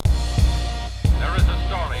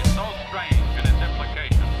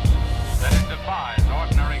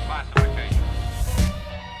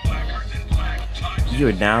You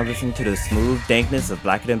are now listening to the smooth dankness of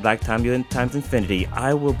Blacker Than Black times infinity.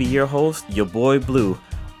 I will be your host, your boy Blue.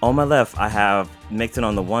 On my left, I have mixing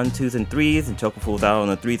on the 1s, 2s, and 3s, and choking fools out on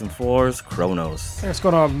the 3s and 4s, Kronos. Hey, what's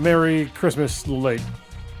going on? Merry Christmas, a little late.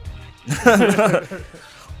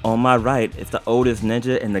 On my right, it's the oldest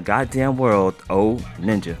ninja in the goddamn world,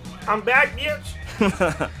 Ninja. I'm back,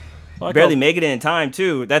 bitch. Barely make it in time,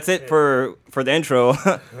 too. That's it for the intro.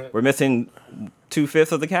 We're missing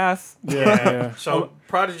 2/5 of the cast. Yeah. So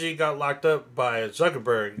Prodigy got locked up by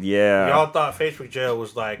Zuckerberg. Yeah. Y'all thought Facebook jail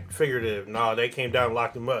was like figurative. No, they came down and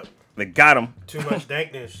locked him up. They got him. Too much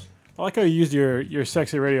dankness. I like how you used your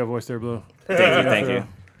sexy radio voice there, Blue. Thank you.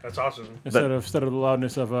 That's awesome. Instead of the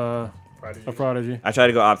loudness of Prodigy. I try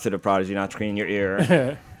to go opposite of Prodigy, not screen your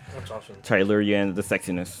ear. That's awesome. Try to lure you into the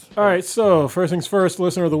sexiness. All right, so first things first,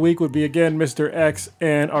 listener of the week would be again Mr. X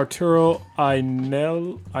and Arturo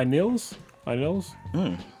Aniles?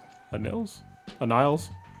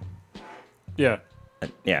 Yeah.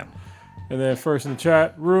 Yeah. And then first in the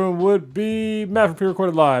chat room would be Matt from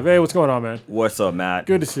Pre-Recorded Live. Hey, what's going on, man? What's up, Matt?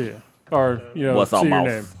 Good to see you. Or, What's up, see your mouse?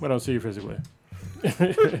 name. I don't see you physically.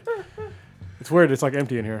 It's weird. It's like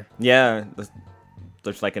empty in here. Yeah.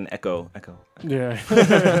 There's like an echo. Yeah.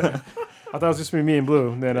 I thought it was just me and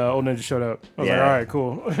Blue. And then Old Ninja showed up. I was like, all right,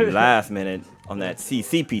 cool. Last minute on that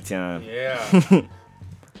CCP time. Yeah.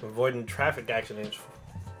 Avoiding traffic accidents.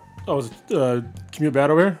 Oh, was commute bad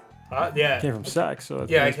over here? Yeah. Came from Sac, so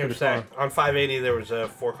Yeah, I came from Sac. On 580, there was a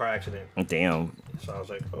 4-car accident. Damn. So I was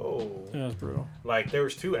like, oh. Yeah, that's brutal. Like, there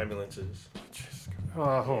was 2 ambulances.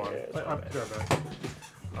 Hold on. Yeah,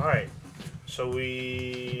 all right. So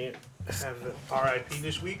we have the RIP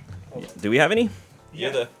this week. Do we have any?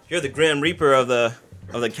 Yeah. You're the Grim Reaper of the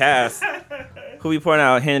cast. Who we point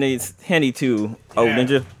out handy to? Oh, Yeah.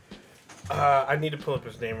 Ninja. I need to pull up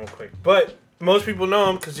his name real quick. But most people know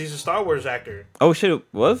him because he's a Star Wars actor. Oh shit, it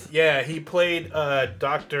was? Yeah, he played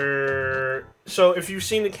Dr. So if you've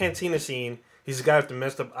seen the Cantina scene, he's the guy with the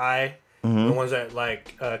messed up eye. Mm-hmm. The ones that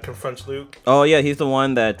like confronts Luke. Oh yeah, he's the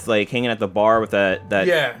one that's like hanging at the bar with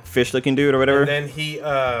that fish looking dude or whatever. And then he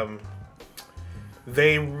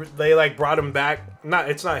they like brought him back.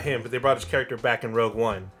 It's not him, but they brought his character back in Rogue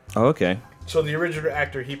One. Oh okay. So the original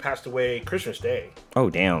actor, he passed away Christmas Day. Oh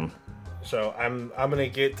damn. So I'm gonna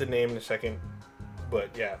get the name in a second,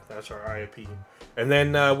 but yeah, that's our RIP. And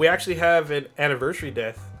then we actually have an anniversary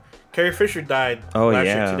death. Carrie Fisher died last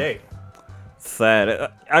year today.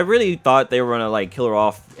 Sad. I really thought they were gonna like kill her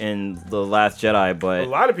off in The Last Jedi, but A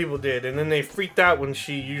lot of people did, and then they freaked out when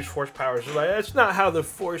she used Force powers. They're like, that's not how the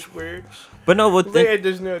Force works. but no, Leia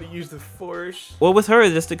doesn't know how to use the Force. well, with her,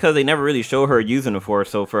 just because they never really show her using the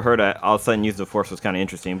Force, so for her to all of a sudden use the Force was kind of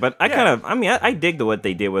interesting. But I dig what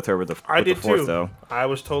they did with her with the I did Force, too. though. I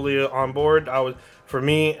was totally on board. For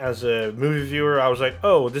me as a movie viewer, I was like,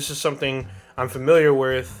 oh, this is something I'm familiar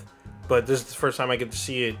with, but this is the first time I get to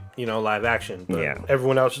see it, live action. But Yeah.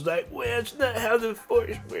 everyone else is like, well, that's not how the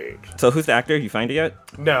Force works. So who's the actor? You find it yet?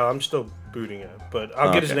 No, I'm still booting it, but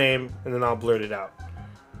I'll get his okay. name and then I'll blurt it out.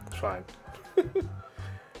 It's fine.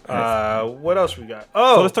 What else we got?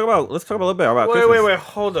 Oh, So let's talk a little bit about Christmas. wait,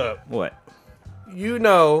 hold up. What? You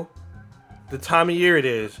know the time of year it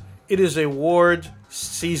is. It is awards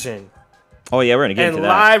season. Oh yeah, we're gonna get And into that.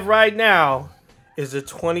 live right now is the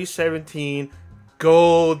 2017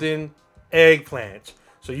 Golden Eggplants.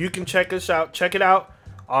 So you can check us out. Check it out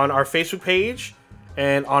on our Facebook page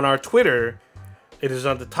and on our Twitter. It is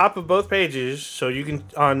on the top of both pages. So you can,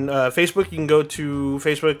 on Facebook, you can go to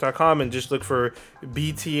facebook.com and just look for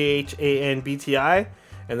BTHANBTI.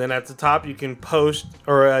 And then at the top, you can post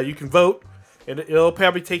or you can vote. It'll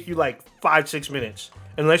probably take you like 5-6 minutes.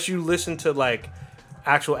 Unless you listen to like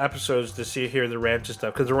actual episodes to hear the rants and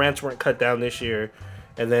stuff. Because the rants weren't cut down this year.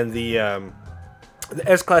 And then the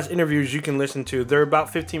S-Class interviews you can listen to. They're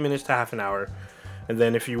about 15 minutes to half an hour. And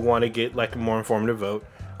then if you want to get like a more informative vote.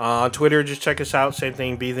 On Twitter, just check us out. Same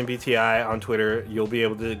thing, BTI on Twitter. You'll be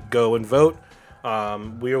able to go and vote.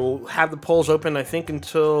 We'll have the polls open, I think,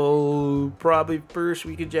 until probably first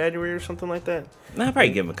week of January or something like that. I'll probably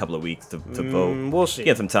give them a couple of weeks to vote. We'll see.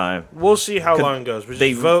 Get some time. We'll see how long it goes. But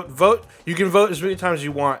just vote. You can vote as many times as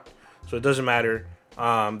you want, so it doesn't matter.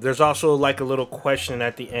 There's also like a little question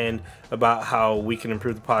at the end about how we can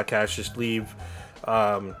improve the podcast. Just leave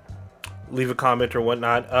a comment or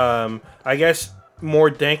whatnot. I guess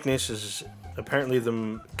more dankness is apparently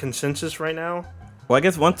the consensus right now. Well, I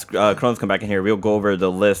guess once Kronos come back in here, we'll go over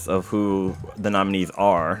the list of who the nominees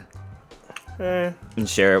are. And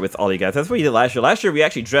share it with all you guys. That's what we did last year. Last year we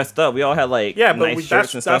actually dressed up. We all had like nice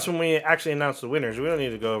shirts and stuff. That's when we actually announced the winners. We don't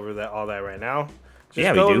need to go over all that right now. Just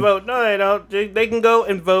yeah, go we do. And vote. No, they don't. They can go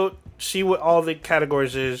and vote see what all the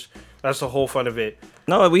categories is. That's the whole fun of it.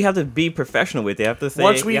 No, we have to be professional with it. We have to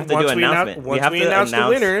say, we have to do an announcement. We have to announce the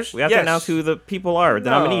winners. We have to announce who the people are, the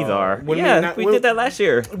nominees are. We did that last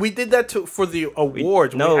year. We did that for the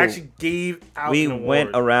awards. We actually gave out an award. Went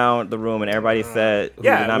around the room and everybody said who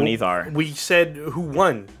the nominees are. We said who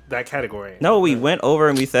won that category. No, we went over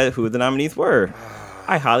and we said who the nominees were.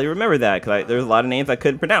 I highly remember that because there's a lot of names I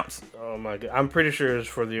couldn't pronounce. Oh my god, I'm pretty sure it's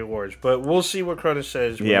for the awards, but we'll see what Cronus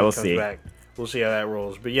says when he comes back. We'll see how that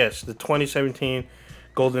rolls. But yes, the 2017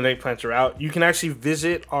 Golden Eggplants are out. You can actually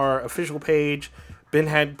visit our official page,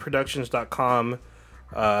 binheadproductions.com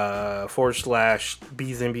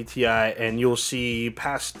 /BeesMBTI, and you'll see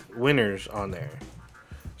past winners on there.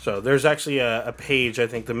 So there's actually a page, I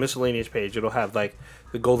think the miscellaneous page, it'll have like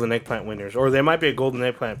the Golden Eggplant winners, or there might be a Golden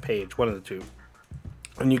Eggplant page, one of the two.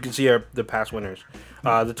 And you can see the past winners.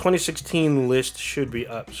 The 2016 list should be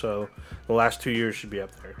up, so the last 2 years should be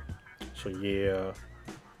up there. So yeah,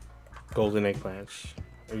 Golden Eggplants.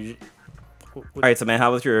 All right, so man,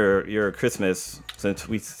 how was your Christmas? Since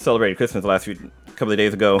we celebrated Christmas last week, a couple of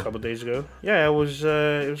days ago. Yeah, it was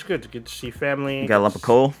good to get to see family. You got a lump of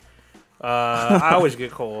coal? I always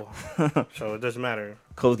get coal, so it doesn't matter.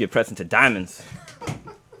 Coals get pressed into diamonds.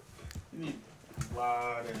 You need a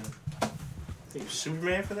lot of... Think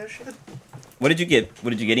Superman for that shit? What did you get?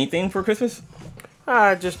 Did you get anything for Christmas?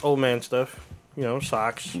 Just old man stuff. You know,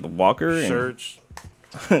 socks, the walker, shirts,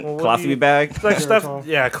 colostomy bag, like stuff.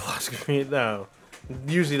 Yeah, colostomy. No,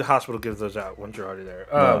 usually the hospital gives those out once you're already there.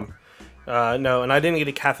 No, and I didn't get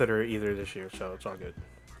a catheter either this year, so it's all good.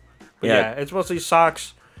 But yeah, it's mostly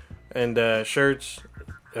socks and shirts,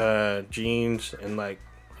 jeans, and like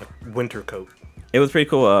a winter coat. It was pretty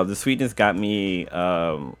cool. The Sweetness got me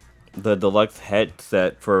the deluxe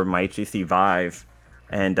headset for my HTC Vive.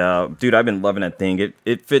 And dude, I've been loving that thing.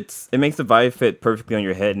 It fits. It makes the Vive fit perfectly on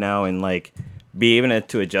your head now, and like be able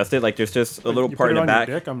to adjust it. Like there's just a little part in the back.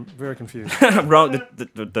 Your dick? I'm very confused. Wrong.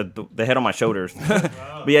 The head on my shoulders.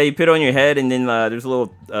 But yeah, you put it on your head, and then there's a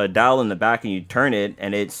little dial in the back, and you turn it,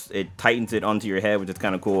 and it tightens it onto your head, which is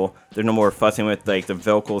kind of cool. There's no more fussing with like the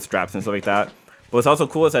Velcro straps and stuff like that. But what's also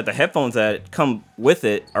cool is that the headphones that come with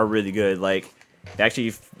it are really good. Like.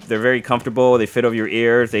 Actually, they're very comfortable. They fit over your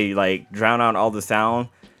ears. They like drown out all the sound,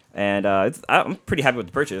 and I'm pretty happy with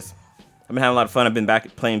the purchase. I've been having a lot of fun. I've been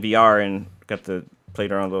back playing VR and got to play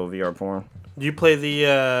around a little VR porn. Do you play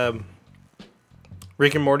the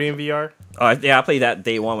Rick and Morty in VR? Yeah, I played that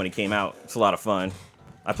day one when it came out. It's a lot of fun.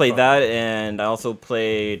 I played that, and I also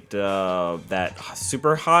played that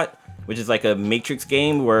Super Hot, which is like a Matrix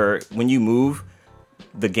game where when you move,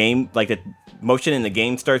 the game like the motion in the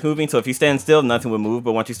game starts moving. So if you stand still, nothing will move.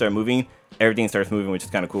 But once you start moving, everything starts moving, which is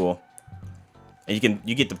kind of cool. And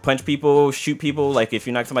you get to punch people, shoot people. Like if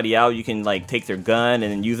you knock somebody out, you can like take their gun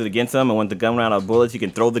and then use it against them. And when the gun ran out of bullets, you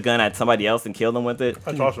can throw the gun at somebody else and kill them with it.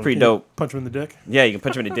 That's awesome. Pretty dope. Punch them in the dick? Yeah, you can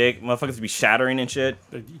punch them in the dick. Motherfuckers be shattering and shit.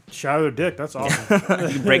 Shatter their dick. That's awesome. You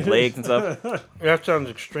can break legs and stuff. That sounds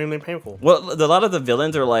extremely painful. Well, a lot of the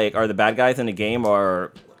villains are the bad guys in the game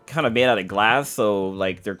are kind of made out of glass, so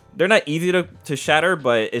like they're not easy to shatter,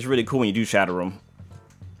 but it's really cool when you do shatter them.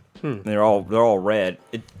 They're all red.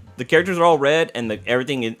 The characters are all red, and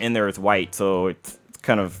everything in there is white, so it's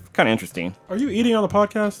kind of interesting. Are you eating on the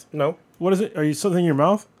podcast? No. What is it? Are you something in your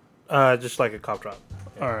mouth? Just like a cough drop.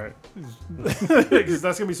 Yeah. All right. Because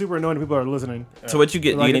that's gonna be super annoying to people that are listening. So what you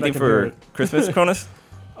get? You get anything for Christmas, Cronus?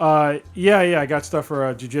 Yeah. I got stuff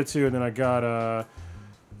for jiu-jitsu, and then I got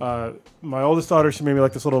my oldest daughter, she made me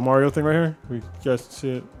like this little Mario thing right here. We just see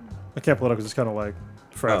it. I can't pull it up because it's kind of like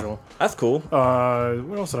fragile. Oh, that's cool.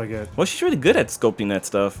 What else did I get? Well, she's really good at sculpting that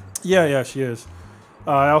stuff. Yeah, she is.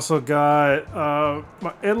 I also got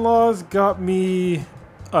my in-laws got me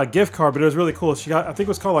a gift card, but it was really cool. I think it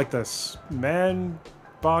was called like this Man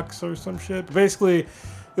Box or some shit. But basically,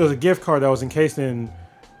 it was a gift card that was encased in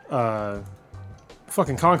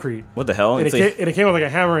fucking concrete. What the hell? And it came with like a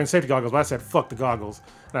hammer and safety goggles, but I said, fuck the goggles.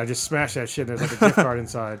 And I just smashed that shit, and there's like a gift card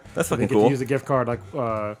inside. That's fucking cool. You get to use the gift card, like,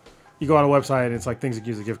 you go on a website, and it's like things you can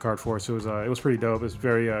use a gift card for. So it was pretty dope. It was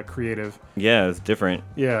very creative. Yeah, it's different.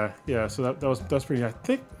 Yeah. So that was pretty, I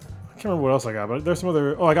can't remember what else I got, but there's some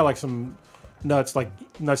other, I got like some nuts to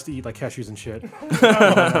eat, like cashews and shit.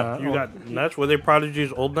 You got nuts? Were they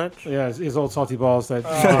Prodigy's old nuts? Yeah, his old salty balls that.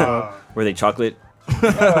 Were they chocolate?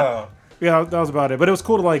 Yeah, that was about it. But it was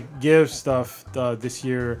cool to like give stuff this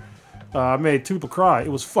year. I made two people cry.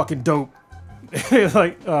 It was fucking dope.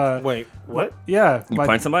 Like, wait, what? Yeah. You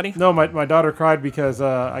find somebody? No, my daughter cried because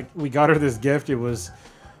we got her this gift. It was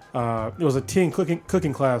a teen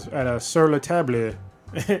cooking class at a Sur la Table.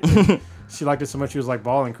 she liked it so much she was like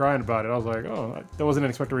bawling, crying about it. I was like, oh, that wasn't an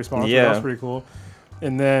expected response. Yeah. That was pretty cool.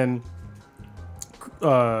 And then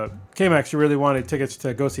K-Max, she really wanted tickets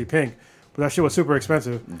to go see Pink, but that shit was super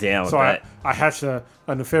expensive. Damn, So I bet. I hatched a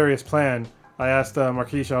nefarious plan. I asked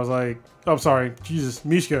Marquisha, I was like, oh, I'm sorry, Jesus,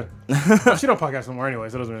 Mishka. Well, she don't podcast no more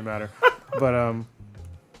anyways, it doesn't really matter. But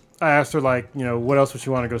I asked her, like, you know, what else would she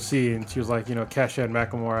want to go see? And she was like, you know, Kesha and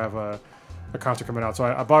Macklemore have a concert coming out. So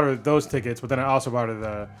I bought her those tickets, but then I also bought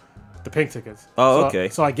her the Pink tickets. Oh, So- okay.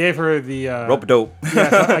 So I gave her the... Rope dope. yeah,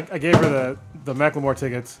 so I gave her the Macklemore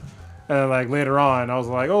tickets. And then, like, later on, I was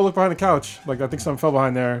like, oh, look behind the couch. Like, I think something fell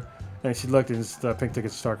behind there. And she looked, and it's the Pink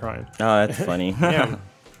tickets start crying. Oh, that's funny. Yeah.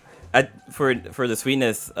 For the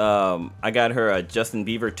sweetness, I got her a Justin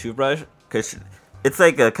Bieber toothbrush because it's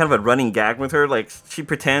like a kind of a running gag with her. Like she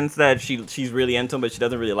pretends that she's really into him, but she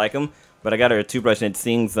doesn't really like him. But I got her a toothbrush and it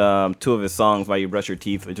sings 2 of his songs while you brush your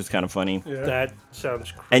teeth, which is kind of funny. Yeah. That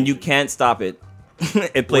sounds crazy. And you can't stop it.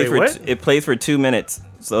 It plays Wait, for what? it plays for 2 minutes,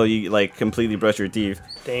 so you like completely brush your teeth.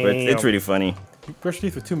 But it's Damn. really funny. You brush your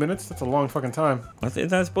teeth for 2 minutes? That's a long fucking time. Isn't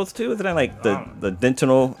that supposed to? Isn't that like the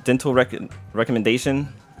dental recommendation?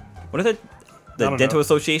 What is it? The don't dental know.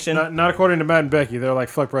 association? Not according to Matt and Becky. They're like,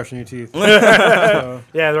 fuck brushing your teeth. So,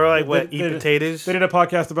 Yeah, they're like, what, They- eat they- potatoes? they did a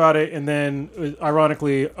podcast about it, and then,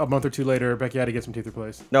 ironically, a month or 2 later, Becky had to get some teeth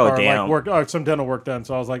replaced. Oh, or, damn. Like, some dental work done.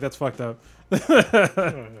 So I was like, that's fucked up.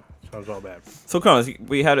 Sounds all bad. So, Carlos,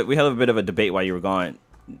 we had a bit of a debate while you were gone.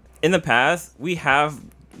 In the past, we have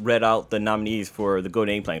read out the nominees for the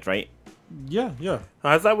Golden Egg Planks, right? Yeah, yeah.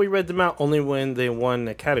 I thought we read them out only when they won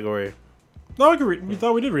a category. No, we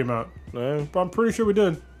thought we did read them out. No, But I'm pretty sure we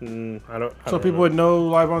did. I don't. I So don't people remember. would know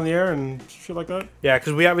live on the air and shit like that. Yeah,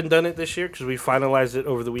 because we haven't done it this year because we finalized it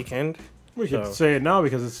over the weekend. We could So- say it now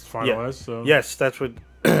because it's finalized. So Yes, that's what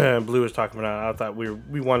Blue was talking about. I thought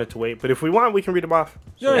we wanted to wait, but if we want, we can read them off.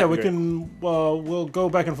 So Yeah, we great. can. We'll go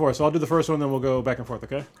back and forth. So I'll do the first one, then we'll go back and forth.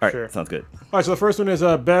 Okay. All right, Sure. sounds good. All right. So the first one is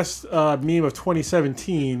best meme of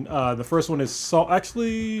 2017. The first one is salt.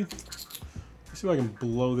 Actually, let's see if I can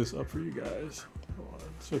blow this up for you guys. Hold on.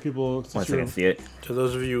 So people. Once I can see it. To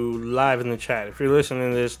those of you live in the chat, if you're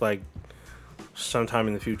listening to this like sometime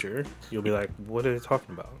in the future, you'll be like, "What are they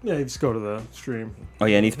talking about?" Yeah, you just go to the stream. Oh,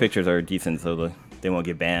 yeah, and these pictures are decent, so they won't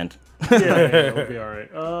get banned. Yeah, we'll be all right.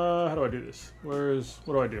 How do I do this? What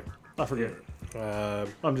do I do? I forget.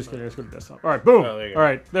 I'm just kidding. Let's go to desktop. All right, boom. Oh, there you go. All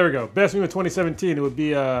right, there we go. Best meme of 2017. It would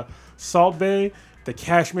be Salt Bay, the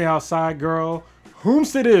Cash Me Outside girl,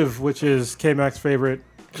 Whomsteadive, which is K-Mac's favorite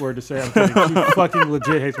word to say. I'm kidding. She fucking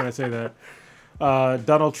legit hates when I say that.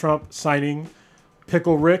 Donald Trump signing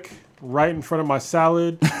Pickle Rick right in front of my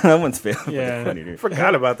salad. That one's fair. Yeah. Funny, dude.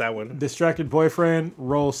 Forgot about that one. Distracted boyfriend,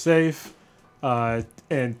 roll safe,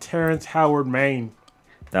 and Terrence Howard Maine.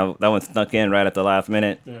 That one snuck in right at the last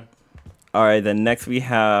minute. Yeah. All right, the next we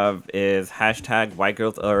have is hashtag White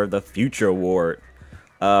Girls Are the Future Award.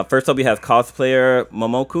 First up, we have cosplayer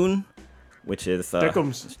Momokun, which is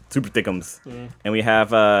Dickums. super thickums. Yeah. And we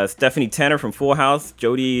have Stephanie Tanner from Full House,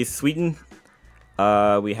 Jodie Sweetin.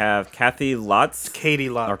 We have Kathy Lotz, Katie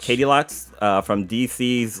Lotz. or Katie Lotz, from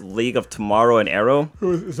DC's League of Tomorrow and Arrow.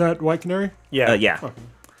 Who is that? White Canary? Yeah. Yeah.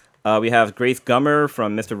 Okay. We have Grace Gummer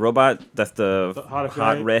from Mr. Robot. That's the The hot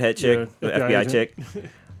hot FBI redhead chick, yeah, the FBI FBI agent. chick.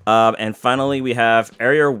 And finally, we have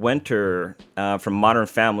Ariel Winter from Modern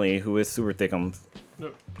Family, who is super thickums.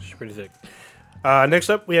 She's pretty thick. Next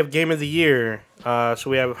up, we have Game of the Year. So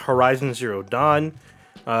we have Horizon Zero Dawn,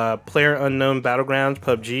 Player Unknown Battlegrounds,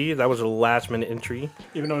 PUBG. That was a last minute entry.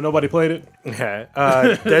 Even though nobody played it.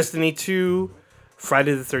 Yeah. Destiny 2,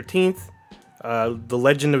 Friday the 13th, The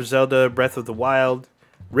Legend of Zelda Breath of the Wild,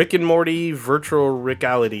 Rick and Morty Virtual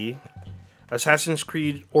Reality, Assassin's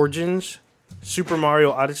Creed Origins, Super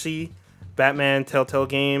Mario Odyssey, Batman Telltale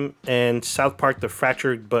Game, and South Park The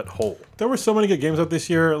Fractured But Whole. There were so many good games out this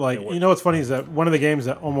year. Like, you know what's funny is that one of the games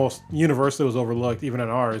that almost universally was overlooked, even in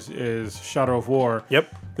ours, is Shadow of War.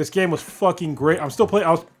 Yep. This game was fucking great. I'm still playing.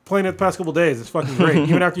 I was playing it the past couple days. It's fucking great.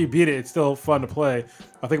 Even after you beat it, it's still fun to play.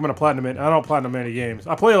 I think I'm gonna platinum it. I don't platinum many games.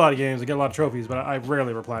 I play a lot of games. I get a lot of trophies, but I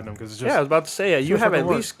rarely ever platinum because it's just. Yeah, I was about to say, you just have fucking at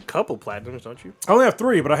work. least a couple platinums, don't you? I only have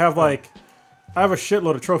 3, but I have I have a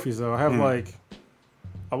shitload of trophies though. I have I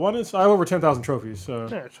have over 10,000 trophies. So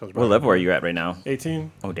Yeah, it sounds What level are you at right now?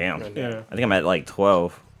 18. Oh, damn. Yeah. I think I'm at like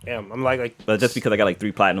 12. Damn, I'm like But just because I got like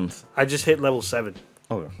 3 platinums. I just hit level 7.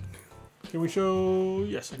 Oh, Can we show?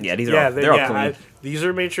 Yes. yeah, these are all, they're all clean. These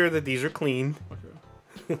are made sure that these are clean.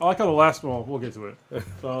 I like how the last one. We'll get to it.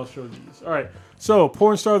 So I'll show these. All right. So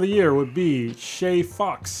porn star of the year would be Shay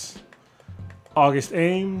Fox, August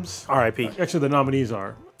Ames. R.I.P. Actually, the nominees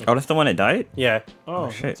are. Oh, that's the one that died? Yeah. Oh,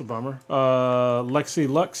 shit. that's a bummer. Lexi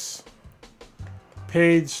Lux,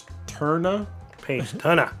 Paige Turner. Paige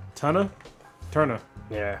Turner. Turner.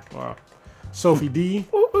 Yeah. Wow. Sophie D,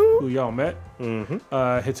 who y'all met. Mm-hmm.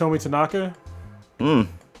 Hitomi Tanaka.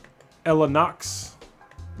 Ella Knox.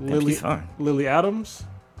 Lily Adams.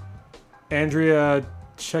 Andrea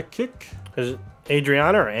Chekic. Is it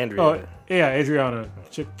Adriana or Andrea? Oh, yeah, Adriana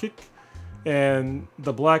Chekic. And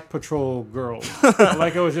the Black Patrol girls.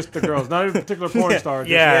 Like it was just the girls, not even a particular porn star. Just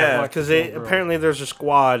Yeah, Black because Patrol girls. apparently there's a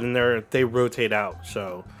squad and they rotate out.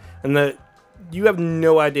 So, and you have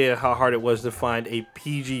no idea how hard it was to find a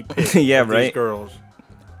PG pick Yeah, of these right? girls.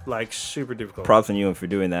 Like super difficult. Props on you for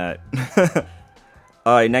doing that.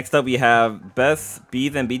 All right, next up we have Best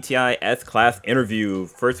Bees and BTI S-Class Interview.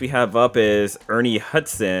 First we have up is Ernie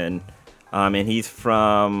Hudson, and he's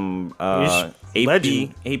from legend.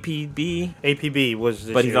 APB. APB was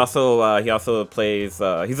this But year. he also plays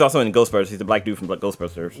he's also in Ghostbusters. He's the black dude from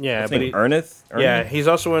Ghostbusters. Yeah, What's but his name? Ernest? Yeah, he's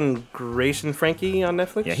also in Grace and Frankie on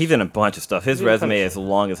Netflix. Yeah, he's in a bunch of stuff. His He's in a resume bunch. is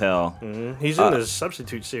long as hell. He's in the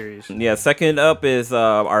Substitute series. Yeah, second up is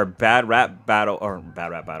our Bad Rap Bad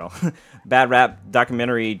Rap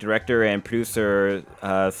documentary director and producer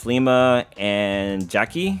Slima and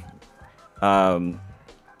Jackie. JK.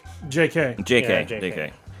 JK. Yeah,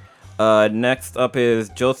 JK. Next up is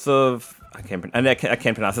Joseph. I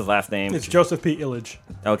can't pronounce his last name. It's Joseph P. Illidge.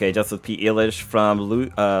 Okay, Joseph P. Illich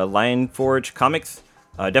from Lion Forge Comics.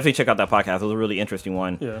 Definitely check out that podcast. It was a really interesting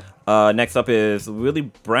one. Yeah. Next up is Will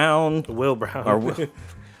Brown, Will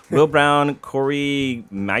Brown, Corey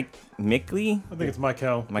Mickley, I think it's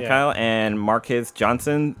Michael. and Marcus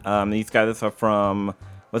Johnson. These guys are from,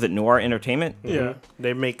 was it Noir Entertainment? Yeah.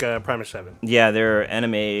 They make Primer 7. Yeah, they're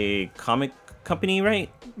anime comic company, right?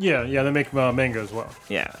 Yeah, they make manga as well.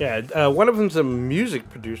 Yeah. Yeah, one of them's a music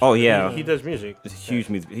producer. Oh, yeah. He does music. It's huge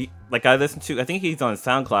music. I think he's on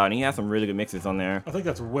SoundCloud, and he has some really good mixes on there. I think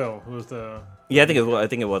that's Will, who was the... Yeah, I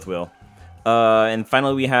think it was Will. And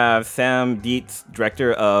finally, we have Sam Dietz,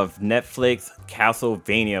 director of Netflix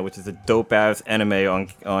Castlevania, which is a dope-ass anime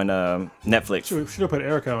on Netflix. We should have put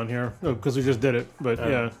Erica on here, because we just did it. But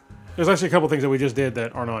yeah, there's actually a couple things that we just did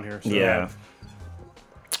that aren't on here. So. Yeah.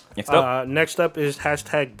 Next up is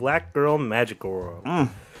hashtag Black Girl Magic World.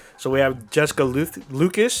 So we have Jessica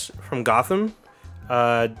Lucas from Gotham,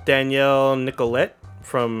 Danielle Nicolette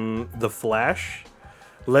from The Flash,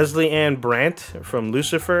 Leslie Ann Brandt from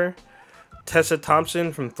Lucifer, Tessa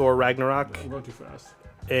Thompson from Thor Ragnarok, You wrote too fast.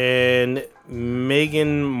 and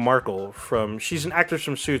Meghan Markle she's an actress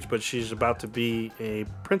from Suits, but she's about to be a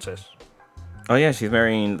princess. Oh yeah, she's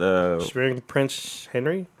marrying She's marrying Prince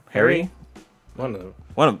Henry? Harry. One of them.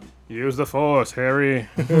 One of Use the Force, Harry.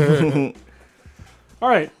 All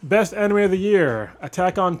right, best anime of the year: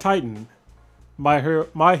 Attack on Titan, My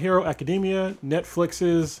Hero Academia,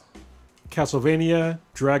 Netflix's Castlevania,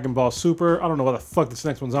 Dragon Ball Super. I don't know why the fuck this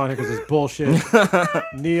next one's on here because it's bullshit.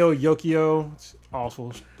 Neo Yokio, it's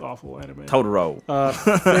awful anime. Totoro.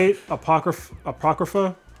 Fate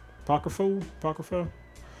Apocrypha,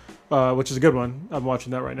 which is a good one. I'm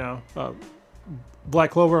watching that right now.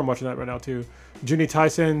 Black Clover, I'm watching that right now too. Juni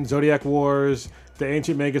Tyson, Zodiac Wars, The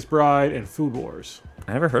Ancient Magus Bride, and Food Wars.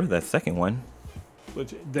 I never heard of that second one.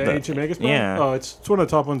 The Ancient Magus Bride? yeah. Oh, it's one of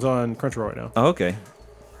the top ones on Crunchyroll right now. Oh, okay.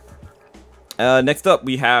 Next up,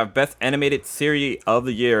 we have Best Animated Series of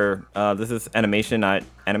the Year. This is animation, not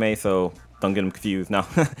anime, so don't get them confused now.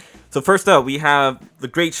 So first up, we have the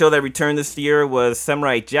great show that returned this year was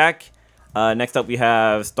Samurai Jack. Next up, we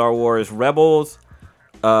have Star Wars Rebels.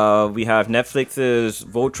 We have Netflix's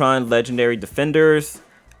Voltron Legendary Defenders.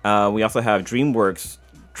 We also have DreamWorks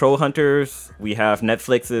Troll Hunters. We have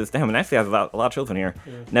Netflix's... Damn, it actually has a lot of shows on here.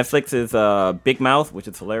 Yeah. Netflix's Big Mouth, which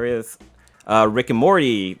is hilarious. Rick and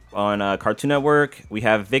Morty on Cartoon Network. We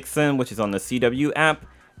have Vixen, which is on the CW app.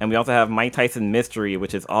 And we also have Mike Tyson Mystery,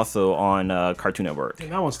 which is also on Cartoon Network.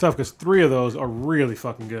 And that one's tough because 3 of those are really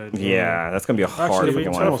fucking good. Yeah, that's going to be a hard Actually, freaking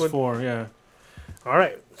it's one. almost 4, yeah. All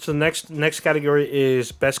right. So next category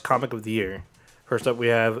is Best Comic of the Year. First up, we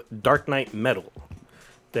have Dark Knight Metal.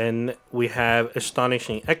 Then we have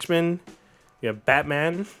Astonishing X-Men. We have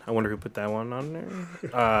Batman. I wonder who put that one on there.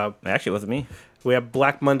 Actually, it wasn't me. We have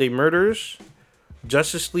Black Monday Murders,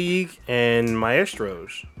 Justice League, and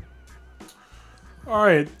Maestros. All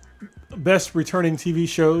right. Best returning TV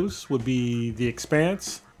shows would be The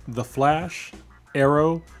Expanse, The Flash,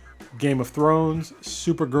 Arrow, Game of Thrones,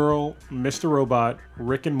 Supergirl, Mr. Robot,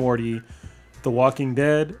 Rick and Morty, The Walking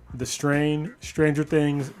Dead, The Strain, Stranger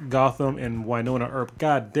Things, Gotham, and Winona Earp.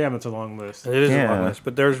 God damn, it's a long list. It is a long list,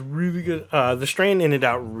 but there's really good. The Strain ended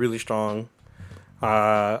out really strong.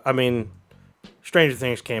 I mean, Stranger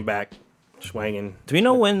Things came back swanging. Do we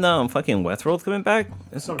know when fucking Westworld's coming back?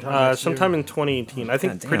 Sometime in 2018. I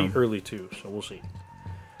think God pretty damn. early too. So we'll see.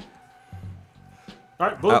 All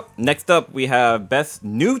right, Blue. Next up, we have best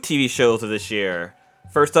new TV shows of this year.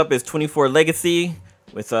 First up is 24 Legacy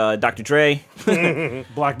with Dr. Dre.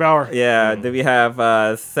 Black Bauer. Yeah, then we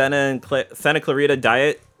have Santa Clarita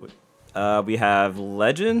Diet. We have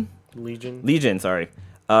Legion. Legion, sorry.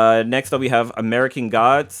 Next up, we have American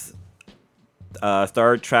Gods,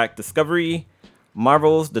 Star Trek Discovery,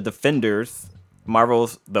 Marvel's The Defenders,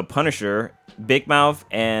 Marvel's The Punisher, Big Mouth,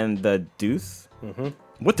 and The Deuce. Mm-hmm.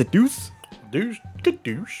 What, The Deuce? The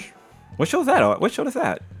douche. What show is that? What show is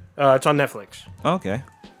that? It's on Netflix. Oh, okay.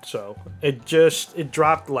 So it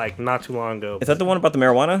dropped like not too long ago. Is that the one about the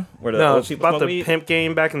marijuana? Where the No, old it's people about smoke the weed? pimp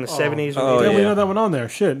game back in the 70s. Oh, Yeah, we yeah. had that one on there.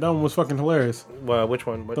 Shit, that one was fucking hilarious. Well, which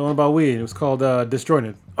one? The one about weed. It was called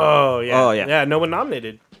Disjointed. Oh yeah. Oh, yeah. Yeah, no one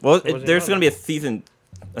nominated. Well, wasn't there's on going to be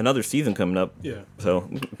another season coming up. Yeah. So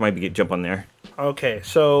might be jump on there. Okay,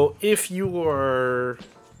 so if you are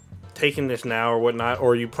taking this now or whatnot,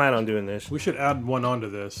 or you plan on doing this, We should add one onto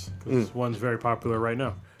this because one's very popular right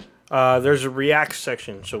now. there's a react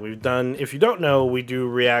section. So we've done, if you don't know, we do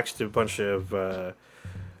reacts to a bunch of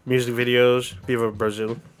music videos, Viva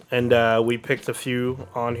Brazil. And we picked a few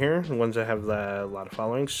on here, the ones that have a lot of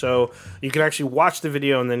following. So you can actually watch the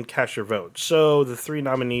video and then cast your vote. So the 3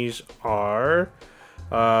 nominees are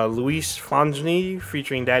Luis Fonsi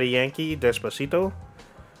featuring Daddy Yankee, Despacito.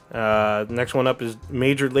 Next one up is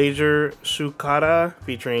Major Lazer Sucara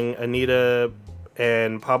featuring Anita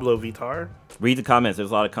and Pablo Vittar. Read the comments.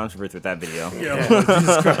 There's a lot of controversy with that video. Yeah,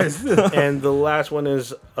 Jesus Christ. And the last one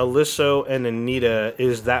is Alysso and Anita,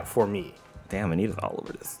 Is That For Me? Damn, Anita's all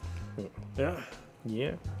over this. Yeah.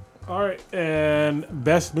 Yeah. All right, and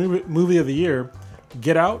best movie of the year: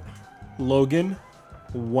 Get Out, Logan,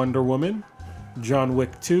 Wonder Woman, John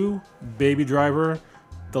Wick 2, Baby Driver,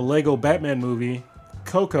 the Lego Batman movie,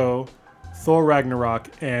 Coco, Thor Ragnarok,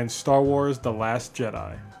 and Star Wars: The Last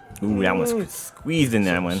Jedi. Ooh, that one's squeezed in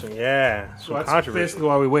that one. So, yeah. So Some that's controversy. basically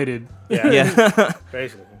why we waited. Yeah. Yeah.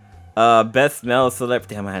 Basically. Best male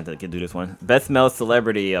celebrity. Damn, I had to do this one. Best male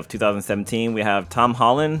celebrity of 2017. We have Tom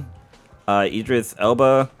Holland, Idris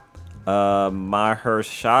Elba,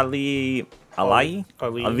 Mahershala Ali,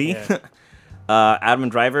 yeah. Adam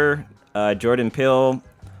Driver, Jordan Peele,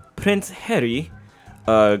 Prince Harry,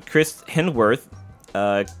 Chris Hemsworth,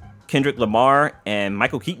 Kendrick Lamar, and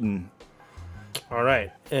Michael Keaton. All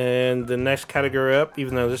right. And the next category up,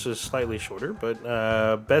 even though this is slightly shorter, but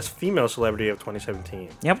best female celebrity of 2017.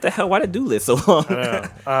 Yeah, what the hell? Why did I do this so long?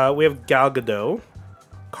 We have Gal Gadot,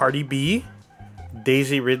 Cardi B,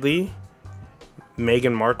 Daisy Ridley,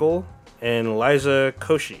 Meghan Markle, and Liza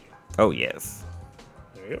Koshy. Oh yes.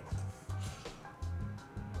 There you go.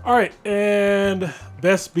 All right, and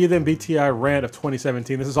best Be Them BTI rant of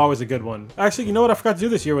 2017. This is always a good one. Actually, you know what I forgot to do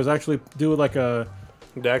this year was actually do like a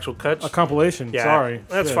The actual cuts? compilation. Yeah, Sorry.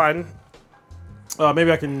 That's Shit. fine.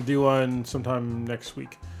 Maybe I can do one sometime next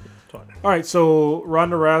week. Fine. All right, so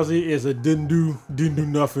Ronda Rousey is a didn't do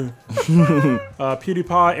nothing.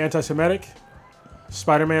 PewDiePie, anti-Semitic.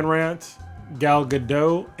 Spider-Man rant. Gal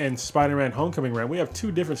Gadot and Spider-Man Homecoming rant. We have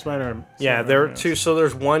 2 different Spider-Man. Yeah, there are 2. So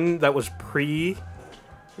there's one that was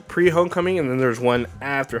pre-Homecoming, and then there's one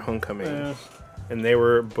after Homecoming. And they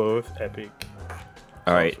were both epic.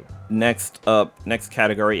 All right. Next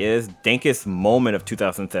category is Dankest Moment of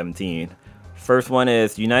 2017. First one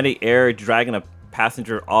is United Air dragging a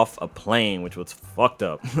passenger off a plane, which was fucked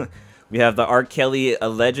up. We have the R. Kelly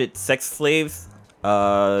alleged sex slaves.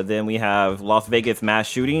 Then we have Las Vegas mass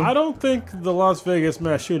shooting. I don't think the Las Vegas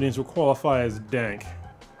mass shootings will qualify as dank.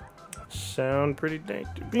 Sound pretty dank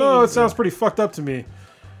to me. No, it sounds pretty fucked up to me.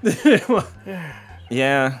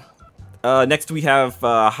 Yeah. Next we have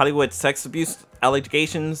Hollywood sex abuse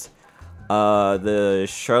allegations. The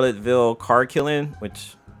Charlottesville car killing,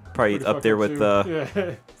 which probably Pretty up fucked there up with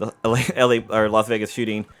too. the LA or Las Vegas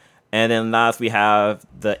shooting. And then last we have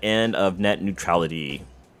the end of net neutrality.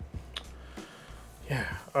 Yeah.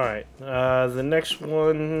 All right. The next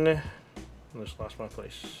one, I just lost my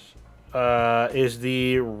place, is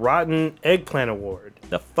the Rotten Eggplant Award.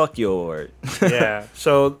 The fuck you award. Yeah.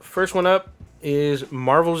 So first one up is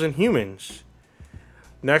Marvel's Inhumans.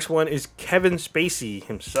 Next one is Kevin Spacey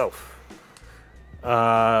himself.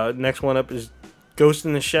 Next one up is Ghost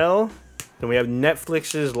in the Shell. Then we have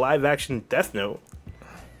Netflix's live-action Death Note.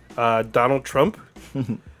 Donald Trump,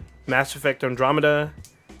 Mass Effect Andromeda,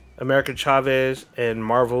 America Chavez, and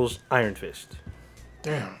Marvel's Iron Fist.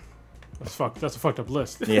 Damn. That's a fucked up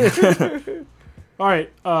list. Yeah. All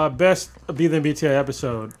right, best Be Them BTI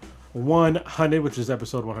episode 100, which is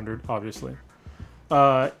episode 100, obviously.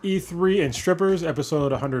 E3 and Strippers,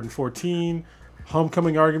 episode 114.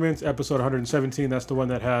 Homecoming Arguments, episode 117. That's the one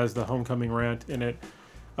that has the homecoming rant in it.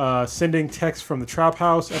 Sending Text from the Trap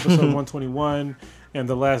House, episode 121. And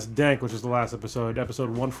The Last Dank, which is the last episode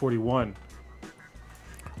 141.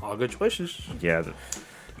 All good choices. Yeah.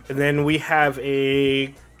 And then we have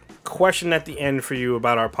a question at the end for you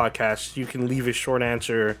about our podcast. You can leave a short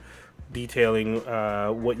answer detailing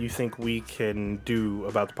what you think we can do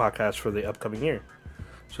about the podcast for the upcoming year.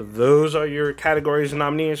 So those are your categories and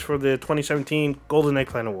nominees for the 2017 Golden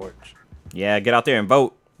Eggplant Awards. Yeah, get out there and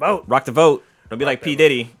vote. Vote. Rock the vote. Don't be like P.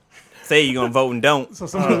 Diddy. Say you're going to vote and don't. So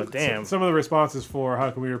Some of the responses for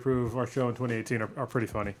how can we improve our show in 2018 are pretty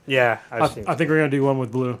funny. Yeah, I think we're going to do one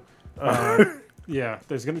with Blue. Yeah,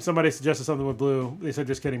 there's gonna be somebody suggested something with Blue. They said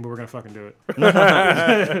just kidding, but we're gonna fucking do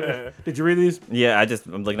it. Did you read these? Yeah,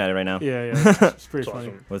 I'm looking at it right now. Yeah, it's pretty funny.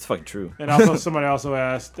 Awesome. Well, it's fucking true. And also, somebody also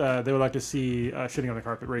asked they would like to see shitting on the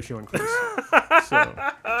carpet ratio increase. So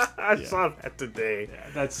I saw that today. yeah,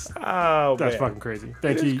 that's Oh, man. fucking crazy.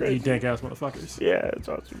 Thank you, you dank ass motherfuckers. Yeah, it's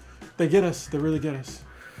awesome. They get us. They really get us.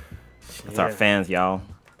 That's our fans, y'all.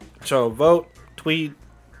 So vote, tweet,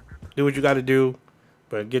 do what you got to do,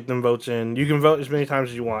 but get them votes in. You can vote as many times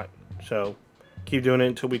as you want. So keep doing it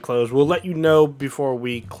until we close. We'll let you know before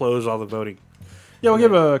we close all the voting. Yeah, we'll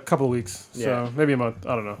give it a couple of weeks. So Yeah. maybe a month.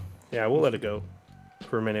 I don't know. Yeah, we'll let it go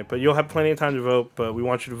for a minute. But you'll have plenty of time to vote. But we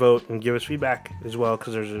want you to vote and give us feedback as well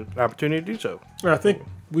because there's an opportunity to do so. I think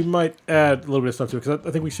we might add a little bit of stuff to it because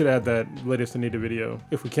I think we should add that latest Anita video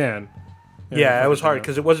if we can. Yeah, it was hard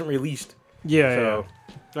because it wasn't released. Yeah,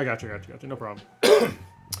 So I got you. No problem.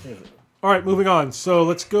 All right, moving on. So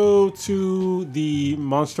let's go to the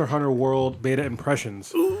Monster Hunter World beta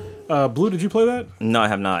impressions. Blue, did you play that? No, I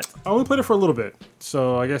have not. I only played it for a little bit,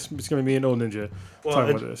 so I guess it's gonna be an old ninja well,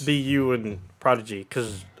 talking about it'd this. be you and Prodigy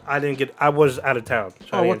because I was out of town, so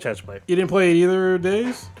I didn't get a chance to play. You didn't play it either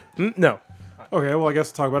days? No. Okay, well I guess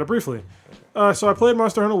I'll talk about it briefly. So I played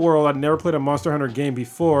Monster Hunter World. I'd never played a Monster Hunter game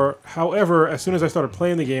before. However, as soon as I started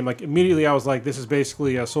playing the game, like immediately I was like, this is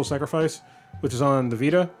basically a Soul Sacrifice, which is on the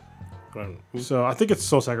Vita. So I think it's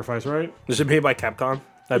Soul Sacrifice, right? Is it made by Capcom?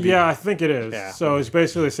 Yeah, I think it is. Yeah. So it's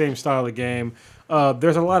basically the same style of game.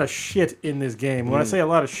 There's a lot of shit in this game. When I say a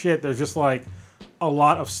lot of shit, there's just like a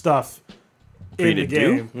lot of stuff For you in the to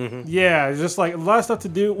do? game. Yeah, it's just like a lot of stuff to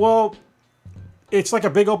do. Well, it's like a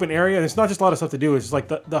big open area, and it's not just a lot of stuff to do. It's just like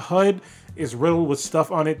the HUD is riddled with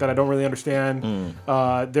stuff on it that I don't really understand.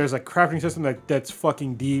 There's a crafting system that's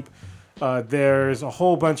fucking deep. There's a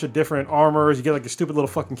whole bunch of different armors. You get like a stupid little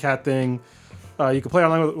fucking cat thing. You can play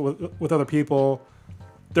online with other people.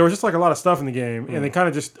 There was just like a lot of stuff in the game, and they kind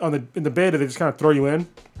of just in the beta they just kind of throw you in.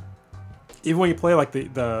 Even when you play like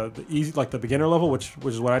the easy like the beginner level, which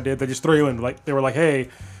is what I did, they just throw you in. Like they were like, hey,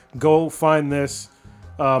 go find this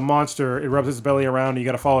monster. It rubs its belly around, and you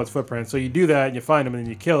got to follow its footprint. So you do that, and you find him, and then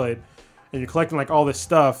you kill it, and you're collecting like all this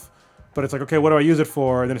stuff. But it's like, okay, what do I use it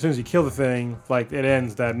for? And then as soon as you kill the thing, like it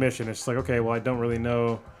ends that mission. It's just like, okay, well I don't really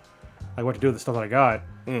know like what to do with the stuff that I got.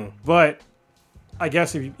 But I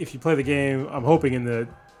guess if you play the game, I'm hoping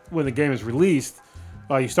when the game is released,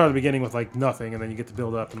 you start at the beginning with like nothing, and then you get to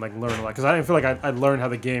build up and like learn a lot. Because I didn't feel like I learned how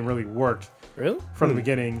the game really worked Really? from the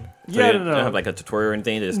beginning. So I you don't know. don't have like a tutorial or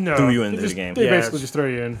anything. They just No, threw you into they just- the game. They Yeah, basically it's- just throw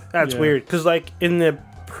you in. That's Yeah. weird because like in the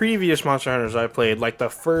previous Monster Hunters I played, like the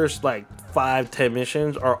first like 5-10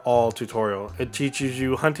 missions are all tutorial. It teaches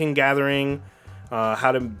you hunting, gathering,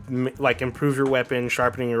 how to like improve your weapon,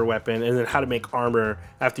 sharpening your weapon, and then how to make armor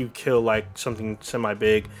after you kill like something semi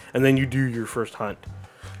big, and then you do your first hunt.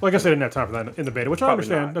 Well, I guess I didn't have time for that in the beta, which I Probably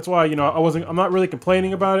understand. not. That's why I'm not really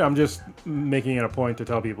complaining about it. I'm just making it a point to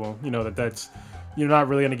tell people, that's you're not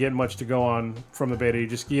really going to get much to go on from the beta. You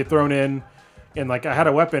just get thrown in, and like I had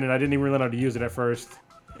a weapon and I didn't even really know how to use it at first,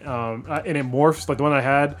 and it morphs like the one I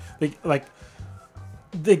had.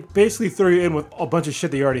 They basically throw you in with a bunch of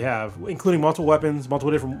shit that you already have, including multiple weapons,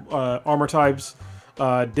 multiple different armor types,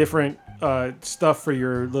 different stuff for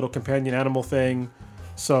your little companion animal thing.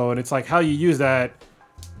 So, and it's like how you use that.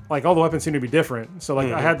 Like all the weapons seem to be different. So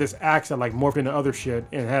like I had this axe that like morphed into other shit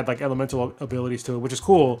and had like elemental abilities to it, which is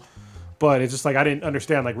cool. But it's just like I didn't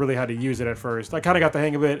understand like really how to use it at first. I kind of got the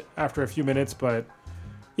hang of it after a few minutes, but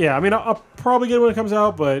yeah, I mean I'll probably get it when it comes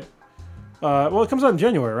out. But well, it comes out in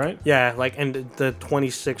January, right? Yeah, like and the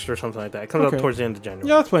 26th or something like that. It comes out Okay. towards the end of January.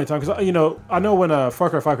 Yeah, that's plenty of time because I know when Far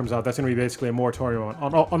Cry 5 comes out, that's going to be basically a moratorium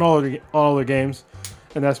on all other games.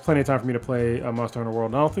 And that's plenty of time for me to play Monster Hunter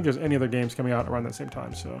World. And I don't think there's any other games coming out around that same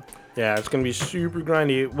time. So Yeah, it's gonna be super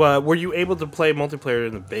grindy. Well, were you able to play multiplayer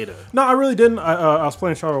in the beta? no, I really didn't. I was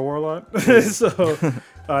playing Shadow of War a lot, so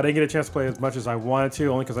I didn't get a chance to play as much as I wanted to,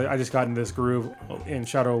 only because I just got in this groove in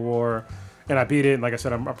Shadow of War, and I beat it. And like I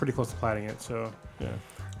said, I'm pretty close to platinum it. So yeah.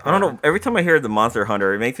 I don't know. Every time I hear the Monster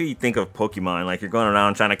Hunter, it makes me think of Pokemon. Like you're going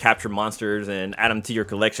around trying to capture monsters and add them to your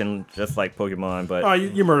collection, just like Pokemon. But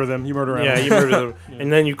You murder them. You murder them. Yeah, you murder them,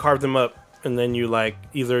 and then you carve them up, and then you like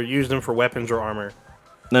either use them for weapons or armor.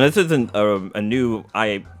 no, this isn't a new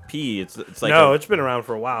IP. It's like No, it's been around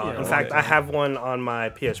for a while. Yeah, In fact, I have one on my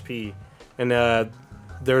PSP, and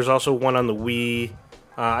there's also one on the Wii.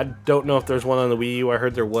 I don't know if there's one on the Wii U. I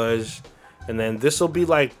heard there was. And then this will be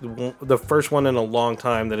like the first one in a long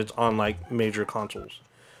time that it's on like major consoles.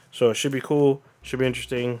 So it should be cool. Should be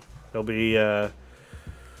interesting. There'll be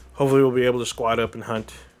hopefully we'll be able to squad up and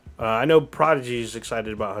hunt. I know Prodigy is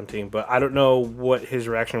excited about hunting, but I don't know what his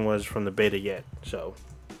reaction was from the beta yet. So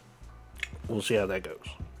we'll see how that goes.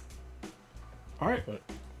 All right.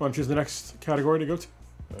 Want to choose the next category to go to?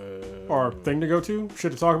 Or thing to go to?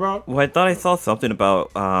 Shit to talk about? Well, I thought I saw something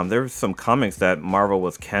about there was some comics that Marvel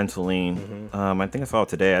was canceling. I think I saw it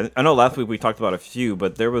today. I know last week we talked about a few,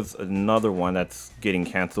 but there was another one that's getting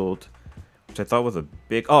canceled, which I thought was a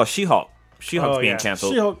big. Oh, She-Hulk. She-Hulk's being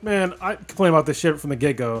canceled. She-Hulk, man, I complain about this shit from the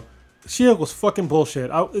get-go. She-Hulk was fucking bullshit.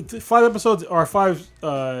 5 episodes or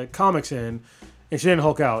 5 comics in, and she didn't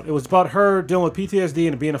Hulk out. It was about her dealing with PTSD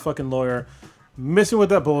and being a fucking lawyer, messing with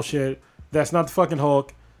that bullshit. That's not the fucking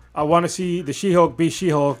Hulk. I want to see the She-Hulk be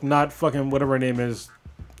She-Hulk, not fucking whatever her name is.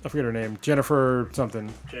 I forget her name. Jennifer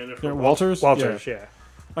something. Jennifer Walters? Walters, yeah.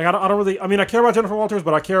 Like, I don't really... I mean, I care about Jennifer Walters,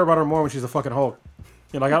 but I care about her more when she's the fucking Hulk.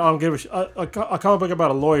 You know, like, I don't give a comic book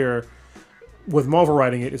about a lawyer with Marvel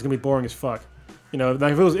writing it is going to be boring as fuck. You know,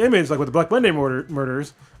 like if it was Image, like with the Black Monday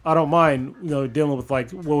murders, I don't mind, you know, dealing with,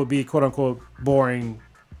 like, what would be quote-unquote boring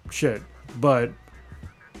shit. But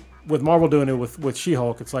with Marvel doing it with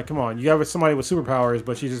She-Hulk, it's like, come on, you have somebody with superpowers,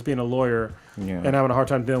 but she's just being a lawyer and having a hard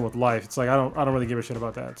time dealing with life. It's like I don't really give a shit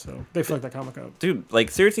about that. So they fucked that comic up. Dude,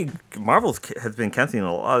 like seriously, Marvel has been canceling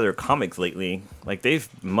a lot of their comics lately. Like they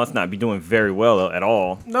must not be doing very well at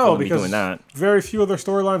all. No, be because doing that. Very few of their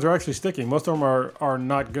storylines are actually sticking. Most of them are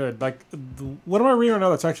not good. Like, what am I reading right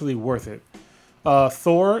now that's actually worth it?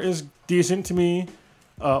 Thor is decent to me.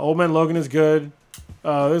 Old Man Logan is good.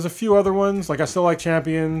 There's a few other ones. Like I still like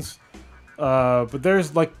Champions. But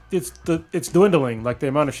there's like it's dwindling, like the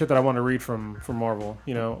amount of shit that I want to read from Marvel.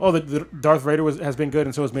 You know, the Darth Vader has been good,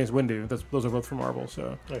 and so is Mace Windu. Those are both from Marvel.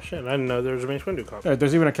 So Oh shit! I didn't know there was a Mace Windu comic.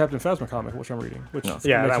 there's even a Captain Phasma comic which I'm reading, which Yeah, makes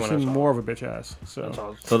that her one I seem saw. more of a bitch ass. So That's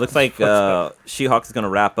all. So it looks like She-Hulk is gonna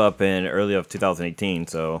wrap up in early of 2018.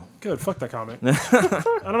 So good, fuck that comic.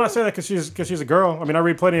 I'm not saying that because she's a girl. I mean, I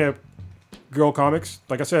read plenty of girl comics.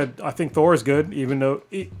 Like I said, I think Thor is good, even though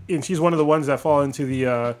and she's one of the ones that fall into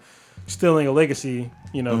the stealing a legacy,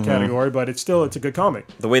 you know, category, but it's a good comic.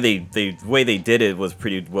 the way they did it was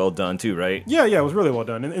pretty well done too, right? Yeah, it was really well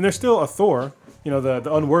done. And there's still a Thor, you know,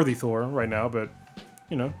 the unworthy Thor right now, but,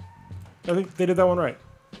 you know, I think they did that one right.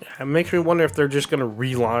 It makes me wonder if they're just gonna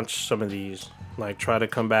relaunch some of these, like try to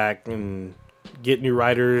come back and get new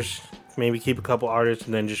writers, maybe keep a couple artists,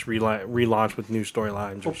 and then just relaunch with new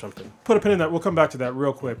storylines or something. Put a pin in that. We'll come back to that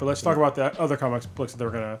real quick, but let's talk about the other comics books that they're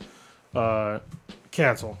going to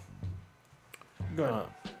cancel. Go ahead.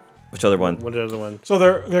 Which other one? What other one? So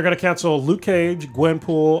they're going to cancel Luke Cage,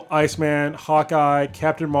 Gwenpool, Iceman, Hawkeye,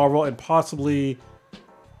 Captain Marvel, and possibly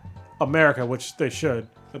America, which they should.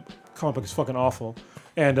 The comic book is fucking awful.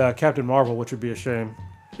 And Captain Marvel, which would be a shame.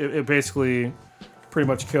 It basically pretty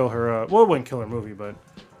much kill her. Well, it wouldn't kill her movie, but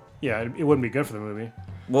yeah, it wouldn't be good for the movie.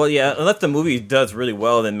 Well, yeah, unless the movie does really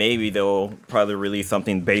well, then maybe they'll probably release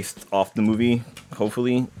something based off the movie.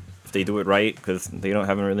 Hopefully, if they do it right, because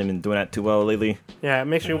haven't really been doing that too well lately. Yeah, it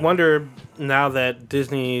makes me wonder now that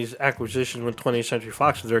Disney's acquisition with 20th Century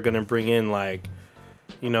Fox, they're going to bring in like,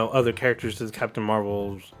 you know, other characters to the Captain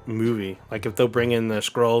Marvel's movie. Like if they'll bring in the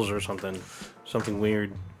Skrulls or something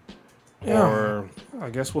weird. Yeah. Or I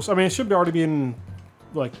guess we'll. I mean, it should already be in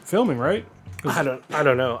like filming, right? I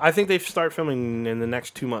don't know. I think they start filming in the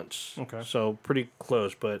next 2 months. Okay. So pretty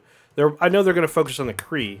close, but I know they're going to focus on the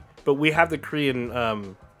Kree, but we have the Kree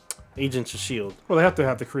in Agents of S.H.I.E.L.D. Well, they have to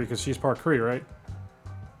have the Kree because she's part Kree, right?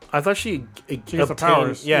 I thought she gets the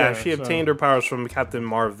powers. Yeah, Yeah, she so- obtained her powers from Captain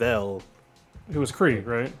Marvel. It was Kree,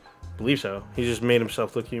 right? I believe so. He just made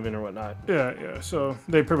himself look human or whatnot. Yeah. So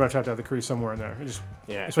they pretty much have to have the Kree somewhere in there.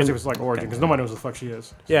 Yeah. Especially if it's like Origin, because nobody knows who the fuck she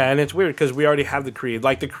is. Yeah, and it's weird because we already have the Kree.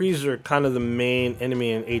 Like, the Krees are kind of the main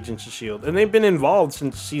enemy in Agents of S.H.I.E.L.D. And they've been involved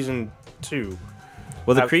since season 2.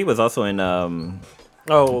 Well, the Kree was also in.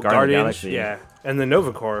 Guardians, Galaxy. yeah. And the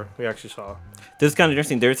Nova Corps we actually saw. This is kind of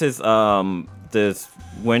interesting. There's this this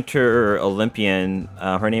Winter Olympian.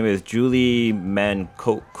 Her name is Julie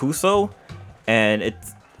Mancuso, and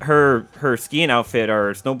it's her skiing outfit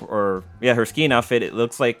her skiing outfit.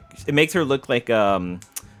 It makes her look like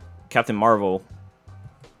Captain Marvel.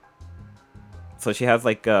 So she has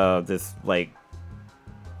like this like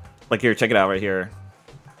here, check it out right here.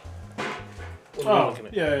 Oh,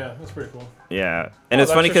 yeah, that's pretty cool. Yeah, and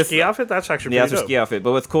it's funny because ski outfit. That's actually yeah, pretty it's her ski outfit.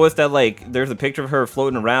 But what's cool is that like there's a picture of her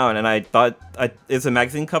floating around, and I thought it's a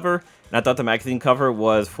magazine cover, and I thought the magazine cover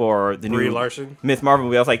was for the Brie new Larson Miss Marvel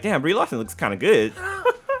movie. I was like, damn, Brie Larson looks kind of good.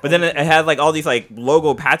 But then it had like all these like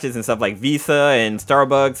logo patches and stuff like Visa and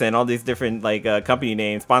Starbucks and all these different like company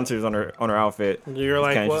names, sponsors on her outfit. You're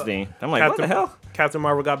like, kind of interesting. I'm like, what the hell? Captain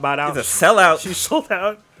Marvel got bought out. It's a sellout. She sold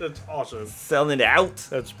out. That's awesome. Selling it out.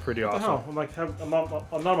 That's pretty awesome. Oh, I'm like, I'm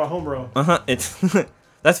not on my home row. It's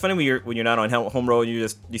that's funny when you're not on home row. You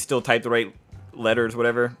still type the right letters,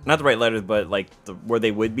 whatever. Not the right letters, but like where they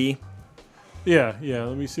would be. Yeah.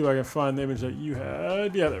 Let me see if I can find the image that you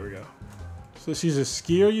had. Yeah, there we go. So she's a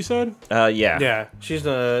skier, you said? Yeah. Yeah, she's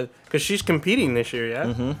because she's competing this year. Yeah.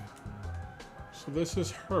 Mm-hmm. So this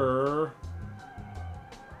is her.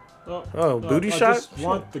 Oh, booty shot. I just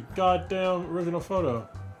want the goddamn original photo.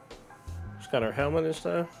 She's got her helmet and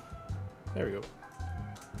stuff. There we go.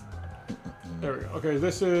 There we go. Okay,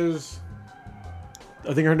 this is.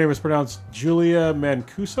 I think her name is pronounced Julia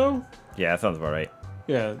Mancuso. Yeah, that sounds about right.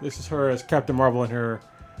 Yeah, this is her as Captain Marvel in her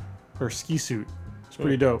ski suit. It's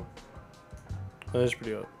pretty dope. That is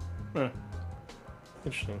pretty dope. Yeah.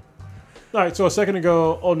 Interesting. All right, so a second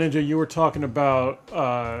ago, Old Ninja, you were talking about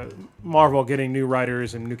Marvel getting new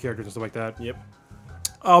writers and new characters and stuff like that. Yep.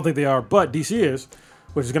 I don't think they are, but DC is,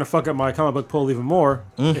 which is going to fuck up my comic book poll even more.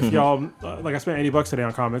 If y'all, like I spent $80 today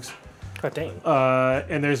on comics. God dang.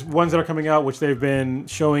 And there's ones that are coming out, which they've been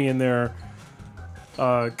showing in their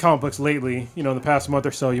comic books lately. You know, in the past month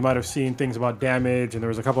or so, you might have seen things about Damage, and there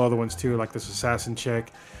was a couple other ones too, like this Assassin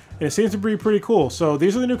Chick. And it seems to be pretty cool. So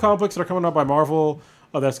these are the new comic books that are coming out by Marvel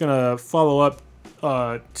that's going to follow up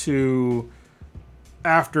to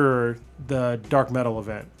after the Dark Metal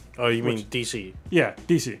event. Oh, you mean DC? Yeah,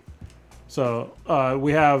 DC. So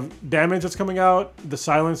we have Damage that's coming out, The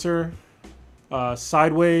Silencer,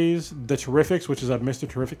 Sideways, The Terrifics, which is a Mr.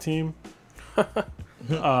 Terrific team,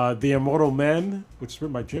 The Immortal Men, which is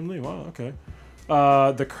written by Jim Lee. Wow, okay.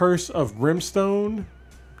 The Curse of Brimstone.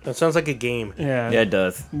 That sounds like a game. Yeah, it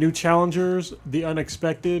does. New Challengers, The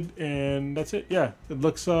Unexpected, and that's it. Yeah, it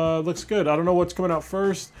looks good. I don't know what's coming out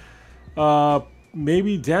first.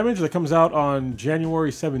 Maybe Damage that comes out on January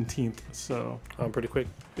 17th. So Pretty quick.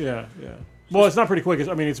 yeah. Well, it's not pretty quick.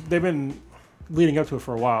 They've been leading up to it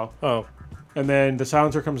for a while. Oh, And then The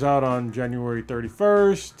Silencer comes out on January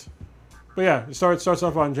 31st. But yeah, it starts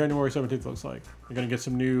off on January 17th. Looks like you're gonna get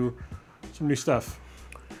some new stuff.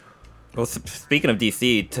 Well, speaking of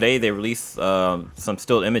DC, today they released some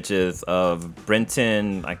still images of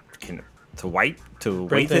Brenton. Twat?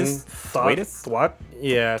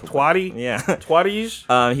 Yeah, Twatty. Yeah.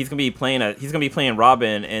 Twatties. He's gonna be playing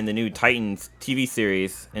Robin in the new Titans TV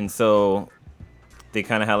series, and so they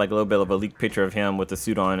kind of had like a little bit of a leaked picture of him with the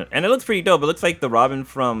suit on, and it looks pretty dope. It looks like the Robin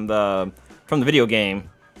from the video game,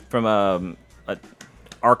 from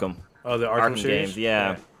Arkham. Oh, the Arkham series? games,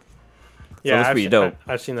 yeah. Yeah, looks pretty dope.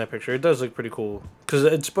 I've seen that picture. It does look pretty cool because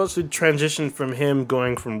it's supposed to transition from him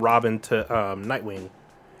going from Robin to Nightwing,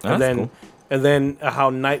 Oh, that's cool. and then how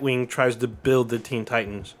Nightwing tries to build the Teen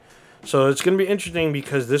Titans. So it's going to be interesting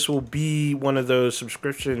because this will be one of those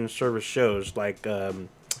subscription service shows like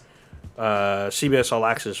CBS All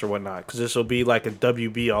Access or whatnot. Because this will be like a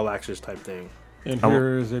WB All Access type thing. And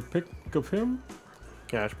here is a pic of him.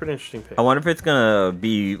 Yeah, it's a pretty interesting pic. I wonder if it's gonna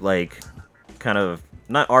be like kind of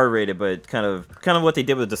not R-rated, but kind of what they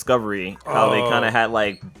did with Discovery. How they kind of had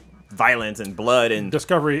like violence and blood and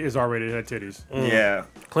Discovery is already had titties. yeah.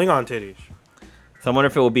 Klingon titties. So I wonder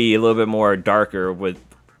if it will be a little bit more darker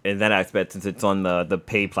in that aspect since it's on the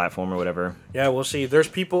pay platform or whatever. Yeah, we'll see. There's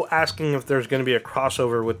people asking if there's going to be a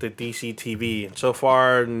crossover with the DC TV. And so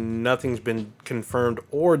far, nothing's been confirmed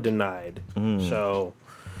or denied. So,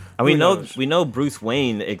 And who knows? we know Bruce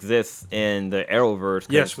Wayne exists in the Arrowverse.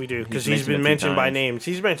 Yes, we do, because he's been mentioned by name.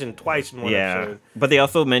 He's mentioned twice in one episode. But they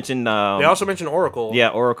also mentioned... They also mentioned Oracle. Yeah,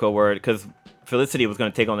 Oracle, because Felicity was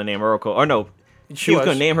going to take on the name Oracle. Or no, he was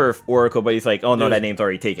going to name her Oracle, but he's like, oh no, that name's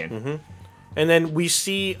already taken. Mm-hmm. And then we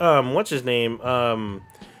see, what's his name?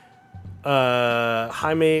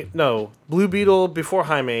 Jaime, no, Blue Beetle before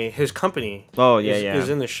Jaime, his company. Oh, yeah. Is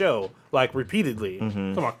in the show, like, repeatedly.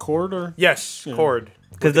 Talking about Cord or? Yes, Cord.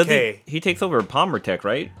 Because K. he takes over Palmer Tech,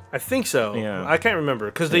 right? I think so. Yeah. I can't remember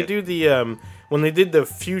because they Yeah. do the when they did the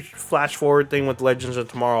flash forward thing with Legends of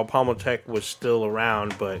Tomorrow. Palmer Tech was still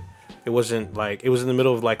around, but it wasn't like it was in the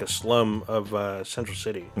middle of like a slum of Central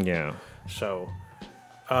City. Yeah. So,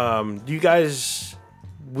 you guys,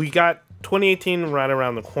 we got 2018 right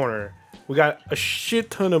around the corner. We got a shit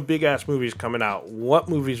ton of big ass movies coming out. What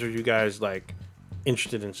movies are you guys like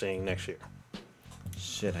interested in seeing next year?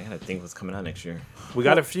 Shit, I gotta think what's coming out next year. We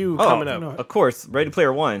got a few coming up. no. Of course, Ready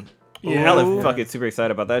Player One. Yeah. Hella Yeah. fucking super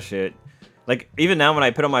excited about that shit. Like even now when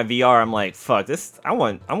I put on my VR, I'm like, fuck this. I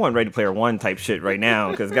want Ready Player One type shit right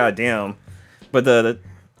now because goddamn. But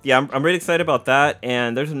I'm really excited about that.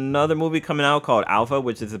 And there's another movie coming out called Alpha,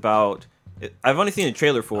 which is about. I've only seen a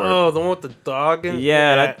trailer for it. Oh, the one with the dog.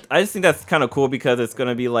 Yeah, I just think that's kind of cool because it's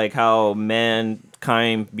gonna be like how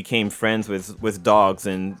mankind became friends with dogs,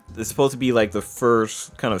 and it's supposed to be like the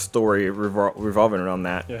first kind of story revolving around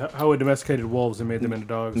that. Yeah, how we domesticated wolves and made them into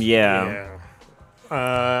dogs. Yeah,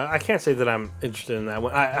 I can't say that I'm interested in that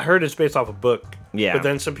one. I heard it's based off a book. Yeah. But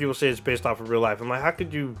then some people say it's based off of real life. I'm like, how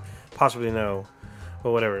could you possibly know?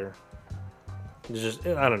 But whatever. It's just,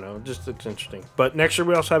 I don't know. It just looks interesting. But next year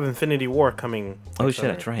we also have Infinity War coming. Oh next shit,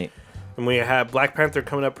 summer. that's right. And we have Black Panther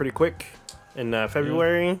coming up pretty quick in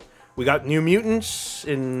February. We got New Mutants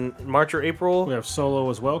in March or April. We have Solo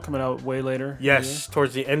as well coming out way later. Yes,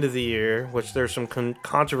 towards the end of the year, which there's some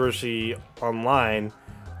controversy online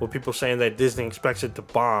with people saying that Disney expects it to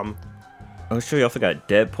bomb. Oh sure, we also got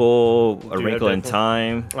Deadpool, A have Wrinkle in Deadpool.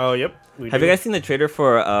 Time. Oh, yep. Have you guys seen the trailer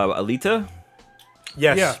for Alita?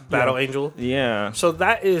 Yes, Yeah, Battle yeah. Angel. Yeah. So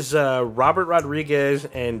that is Robert Rodriguez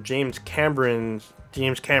and James Cameron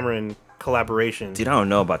collaboration. Dude, I don't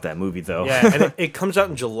know about that movie though. Yeah, and it comes out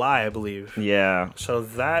in July, I believe. Yeah. So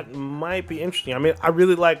that might be interesting. I mean, I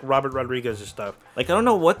really like Robert Rodriguez's stuff. Like I don't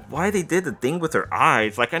know why they did the thing with her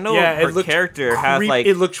eyes. Like I know Yeah, her it looked character has like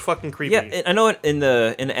it looks fucking creepy. yeah. I know in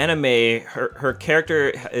the anime her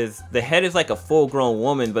character is the head is like a full grown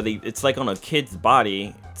woman, but it's like on a kid's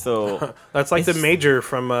body. So That's like the it's- Major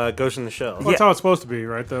from Ghost in the Shell. Well, that's how it's supposed to be,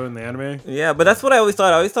 right? Though in the anime. yeah, but that's what I always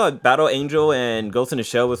thought. I always thought Battle Angel and Ghost in the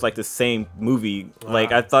Shell was like the same movie.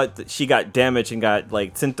 Like I thought that she got damaged and got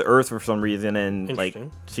like sent to Earth for some reason, and like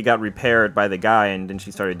Interesting. she got repaired by the guy, and then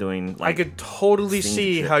she started doing like I could totally scenes see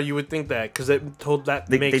and shit. how you would think that because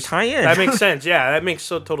They makes tie in. That makes sense. Yeah, that makes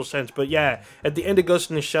total sense. But yeah, at the end of Ghost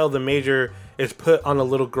in the Shell, the Major is put on a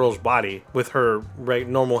little girl's body with her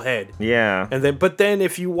normal head, yeah. and then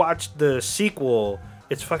if you watch the sequel,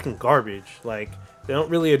 it's fucking garbage. Like they don't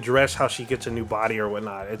really address how she gets a new body or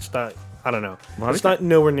whatnot. It's not. I don't know. Well, It's not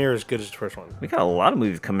nowhere near as good as the first one. We got a lot of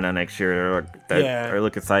movies coming out next year that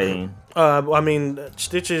look exciting. I mean,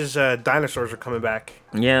 Stitch's dinosaurs are coming back.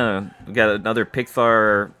 Yeah, we got another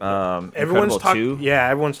Pixar. Everyone's Incredible talking. 2. Yeah,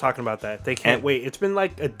 everyone's talking about that. They can't And- wait. It's been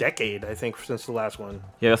like a decade, I think, since the last one.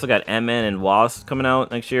 Yeah, we also got Ant-Man and Wasp coming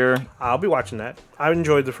out next year. I'll be watching that. I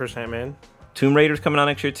enjoyed the first Ant-Man. Tomb Raider's coming out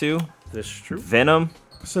next year too. This is true. Venom.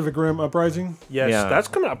 Pacific Rim Uprising. Yes, Yeah. that's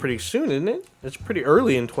coming out pretty soon, isn't it? It's pretty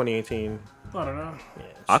early in 2018. I don't know. Yeah,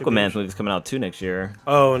 it should be- Aquaman's movie's coming out too next year.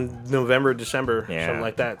 Oh, in November, December, Yeah. something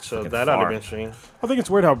like that. So Fucking that ought to far. be interesting. I think it's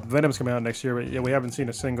weird how Venom's coming out next year, but yeah, we haven't seen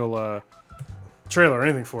a single trailer or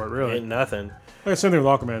anything for it, really. Ain't nothing. Like, same thing with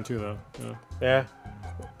Aquaman too, though. Yeah. Yeah.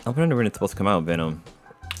 I wonder when it's supposed to come out. Venom.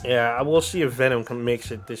 Yeah, I will see if Venom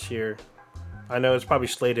makes it this year. I know it's probably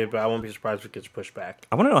slated, but I won't be surprised if it gets pushed back.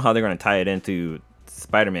 I want to know how they're going to tie it into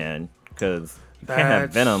Spider-Man because you can't have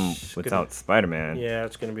That's Venom without gonna- Spider-Man. Yeah,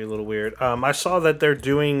 it's going to be a little weird. I saw that they're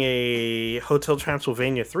doing a Hotel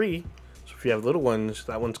Transylvania 3. So if you have little ones,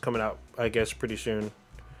 that one's coming out, I guess, pretty soon.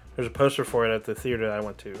 There's a poster for it at the theater that I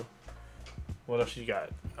went to. What else you got?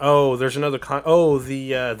 Oh, there's another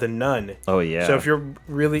the Nun. Oh yeah. So if you're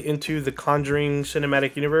really into the Conjuring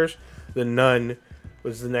cinematic universe, the Nun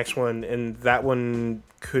was the next one, and that one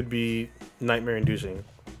could be nightmare-inducing.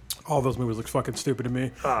 All those movies look fucking stupid to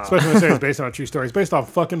me. Ah. Especially when they say it's based on a true story. It's based on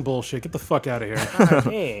fucking bullshit. Get the fuck out of here. God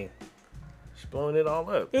dang. Just blowing it all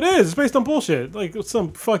up. It is. It's based on bullshit. Like it's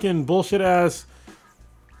some fucking bullshit ass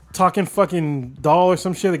talking fucking doll or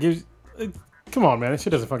some shit that gives. Come on, man. That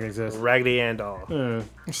shit doesn't fucking exist. Raggedy Ann doll.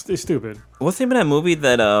 It's stupid. What's the name of that movie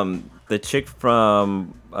that the chick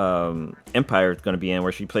from Empire is going to be in,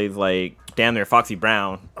 where she plays like damn near Foxy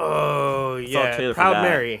Brown? Oh, a yeah. trailer for Proud that.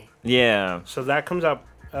 Mary. Yeah. So that comes out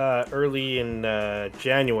early in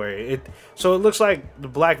January. So it looks like the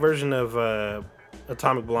black version of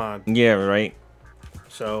Atomic Blonde. Yeah. Right.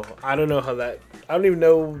 So I don't know how that. I don't even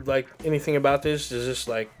know like anything about this. Is this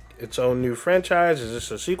like its own new franchise? Is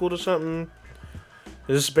this a sequel to something?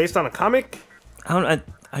 Is this based on a comic?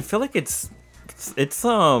 I feel like it's It's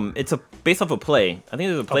a based off a play. I think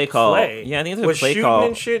there's a play called. Yeah, I think there's Was a play shooting called.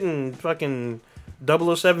 and shit and fucking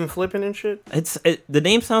 007 flipping and shit. The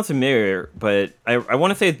name sounds familiar, but I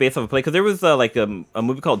want to say it's based off a play because there was like a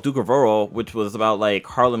movie called Duke of Earl, which was about like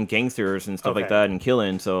Harlem gangsters and stuff like Okay. that and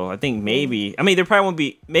killing. So I think maybe there probably won't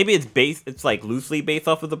be. Maybe it's like loosely based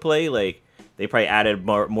off of the play. Like they probably added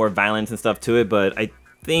more violence and stuff to it, but I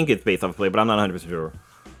think it's based off a play, but I'm not 100% sure.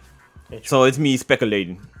 So it's me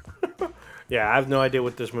speculating. Yeah, I have no idea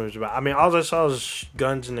what this movie's about. I mean, all I saw is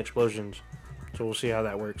guns and explosions. So we'll see how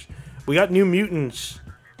that works. We got New Mutants.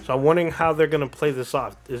 So I'm wondering how they're going to play this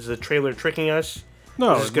off. Is the trailer tricking us?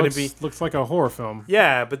 No, Is it gonna looks like a horror film.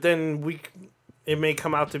 Yeah, but then it may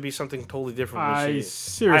come out to be something totally different. We'll I see.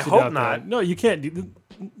 seriously I hope doubt not. that. No, you can't. I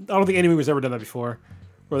don't think any movie's ever done that before,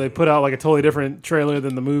 where they put out like a totally different trailer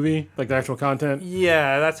than the movie, like the actual content.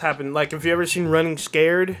 Yeah, that's happened. Like, have you ever seen Running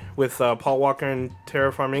Scared with Paul Walker and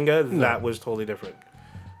Tara Farmiga? That was totally different.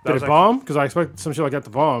 That Did was it bomb? Because I expect some shit like that to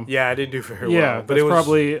bomb. Yeah, I didn't do very well. Yeah, But that's it was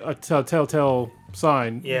probably a telltale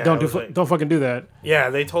sign. Yeah, don't it was like- don't fucking do that. Yeah,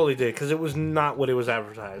 they totally did because it was not what it was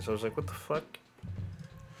advertised. I was like, what the fuck?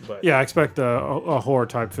 But Yeah, I expect a horror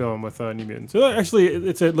type film with New Mutants. Actually,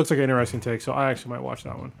 it looks like an interesting take, so I actually might watch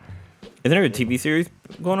that one. Isn't there a TV series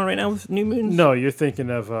going on right now with New Mutants? No, you're thinking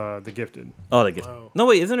of The Gifted. Oh, the gift. Oh. No,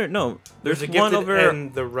 wait, isn't there? No, there's the one Gifted over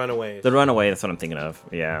and the Runaways. the Runaway. That's what I'm thinking of.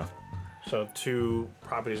 Yeah. So two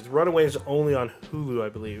properties. The Runaways only on Hulu, I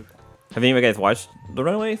believe. Have any of you guys watched The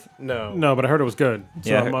Runaways? No. No, but I heard it was good, so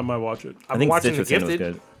Yeah, I I heard- might watch it. I'm I think watching Stitch The was saying it was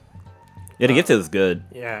Gifted. good. Yeah, The Gifted was good.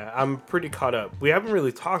 Yeah, I'm pretty caught up. We haven't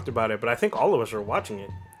really talked about it, but I think all of us are watching it.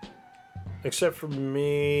 Except for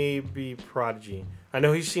maybe Prodigy. I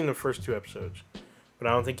know he's seen the first 2 episodes, but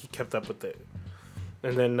I don't think he kept up with it.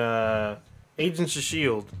 And then Agents of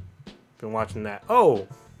S.H.I.E.L.D. Been watching that. Oh,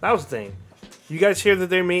 that was the thing. You guys hear that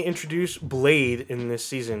they may introduce Blade in this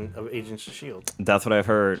season of Agents of S.H.I.E.L.D.? That's what I've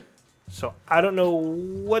heard. So I don't know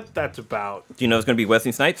what that's about. Do you know it's going to be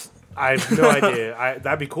Wesley Snipes? I have no idea.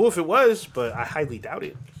 That'd be cool if it was, but I highly doubt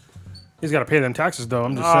it. He's got to pay them taxes, though.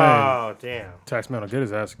 I'm just saying. Oh, damn. Tax man will get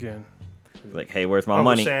his ass again. Like, hey, where's my Uncle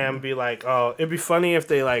money? Sam be like, oh, it'd be funny if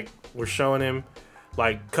they like were showing him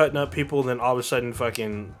like cutting up people, and then all of a sudden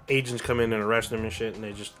fucking agents come in and arrest him and shit, and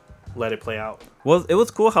they just let it play out. Well, it was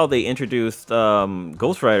cool how they introduced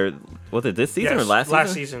Ghost Rider. Was it this season or last season?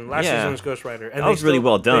 Last season. Last Yeah. season was Ghost Rider. And That was really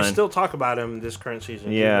well done. They still talk about him this current season.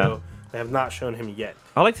 even Yeah. though they have not shown him yet.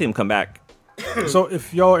 I like to see him come back. So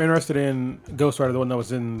if y'all are interested in Ghost Rider, the one that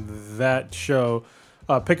was in that show,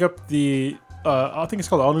 pick up the I think it's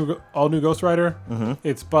called All New Ghost Rider. Mm-hmm.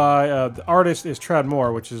 It's by the artist is Trad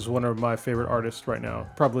Moore, which is one of my favorite artists right now,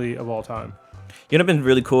 probably of all time. You know, been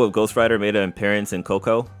really cool if Ghost Rider made an appearance in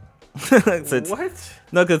Coco. What?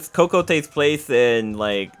 No, because Coco takes place in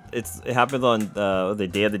like it happens on the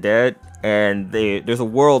Day of the Dead, and there's a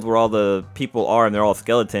world where all the people are and they're all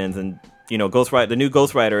skeletons, and you know, the new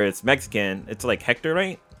Ghost Rider is Mexican. It's like Hector,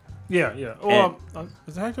 right? Yeah, yeah. Oh,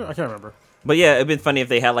 is it Hector? I can't remember. But yeah, it'd been funny if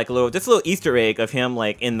they had like a little Easter egg of him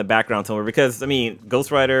like in the background somewhere, because I mean, Ghost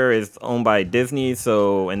Rider is owned by Disney,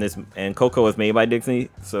 so and Coco is made by Disney,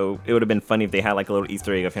 so it would have been funny if they had like a little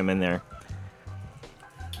Easter egg of him in there.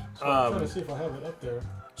 I'm trying to see if I have it up there.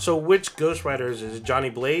 So which Ghost Rider is it? Johnny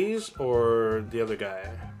Blaze or the other guy?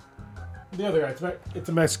 The other guy, it's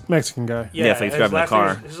a Mexican guy. Yeah, so he's driving the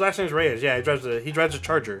car. His last name is Reyes. Yeah, he drives a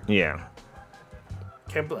Charger. Yeah.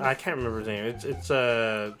 I can't remember his name.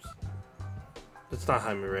 It's not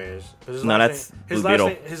Jaime Reyes. No, that's Blue Beetle.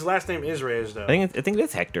 His last name is Reyes though. I think it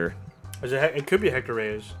is Hector, It could be Hector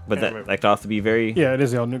Reyes. but Can't that remember. could also be very. Yeah, it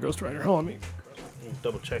is the All New Ghost Rider. Hold on, me.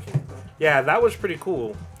 Double checking. Yeah, that was pretty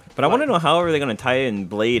cool. But I want to know how are they going to tie in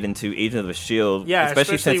Blade into Agents of the Shield? Yeah,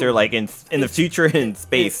 especially since they're like in the future in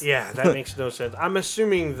space. Yeah, that makes no sense. I'm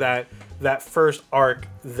assuming that first arc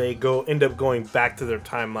they end up going back to their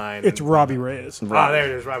timeline. It's Robbie Reyes. There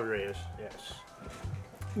it is, Robert Reyes. Yes,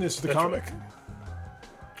 This is the That's comic. right.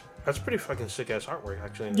 That's pretty fucking sick ass artwork,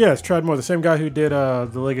 actually. Yeah, it's Trad Moore, the same guy who did The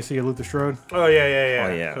Legacy of Luther Strode. Oh yeah.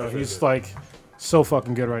 Oh, yeah. So That's he's really like so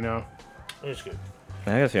fucking good right now. good. It's good.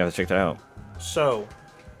 I guess you have to check that out. So,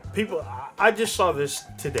 people, I just saw this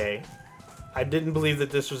today. I didn't believe that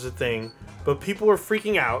this was a thing, but people were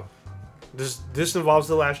freaking out. This involves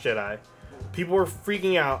The Last Jedi. People were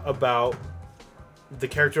freaking out about the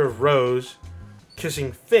character of Rose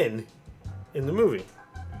kissing Finn in the movie.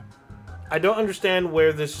 I don't understand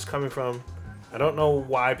where this is coming from. I don't know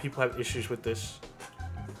why people have issues with this.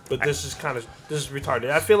 But this is retarded.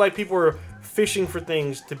 I feel like people were fishing for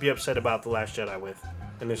things to be upset about The Last Jedi with.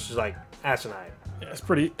 And this is like asinine. Yeah, it's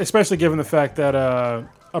pretty, especially given the fact that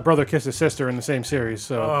a brother kissed his sister in the same series,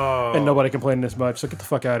 so and nobody complained this much. So get the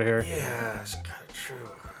fuck out of here. Yeah, it's kind of true.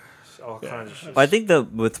 It's all kinds of shit. I think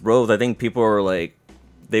with Rose, I think people are like,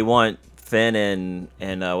 they want Finn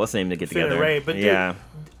and what's the name to get Finn together. and Rey, but yeah,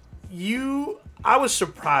 I was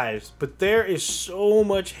surprised, but there is so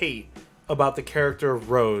much hate about the character of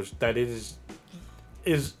Rose that it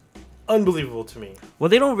is unbelievable to me. well,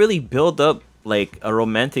 they don't really build up like a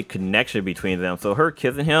romantic connection between them. So her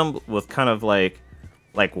kissing him was kind of like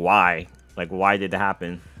why? Like why did that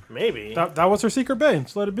happen? Maybe. That was her secret bane.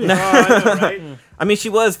 Just let it be. I know, right? I mean, she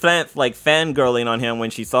was fangirling on him when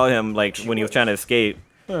she saw him, like when he was trying to escape.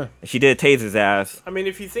 Huh. She did tase his ass. I mean,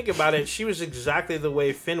 if you think about it, she was exactly the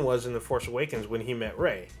way Finn was in The Force Awakens when he met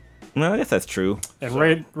Rey. No, I guess that's true. And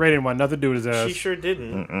Ray didn't want nothing to do with his ass. She sure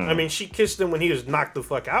didn't. I mean, she kissed him when he was knocked the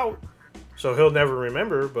fuck out, so he'll never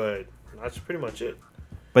remember, but that's pretty much it.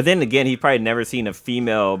 But then again, he probably never seen a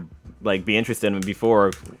female like be interested in him before,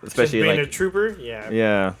 especially Since being like a trooper, yeah.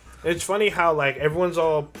 yeah. It's funny how like everyone's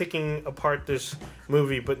all picking apart this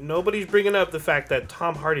movie, but nobody's bringing up the fact that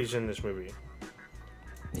Tom Hardy's in this movie.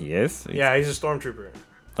 Yes. Yeah, he's a stormtrooper.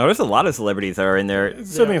 Oh, there's a lot of celebrities that are in there. It's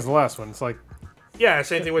the same thing as the last one. It's like Yeah,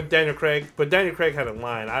 same thing with Daniel Craig, but Daniel Craig had a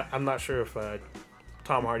line. I'm not sure if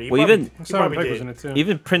Tom Hardy. Well, even Simon Pegg was in it too.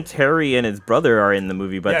 even Prince Harry and his brother are in the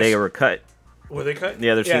movie, but they Yes. were cut. Were they cut?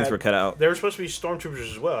 Yeah, their scenes were cut out. They were supposed to be stormtroopers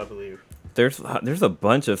as well, I believe. There's a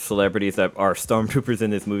bunch of celebrities that are stormtroopers in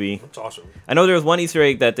this movie. That's awesome. I know there was one Easter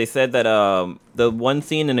egg that they said that the one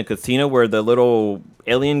scene in a casino where the little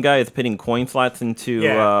alien guy is putting coin slots into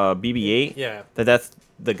Yeah. BB-8. Yeah. That's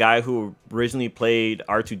the guy who originally played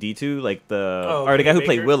R2-D2, like Oh, or the guy who Baker?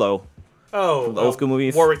 played Willow. Oh, the old school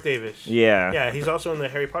movies? Warwick Davis. Yeah. Yeah, he's also in the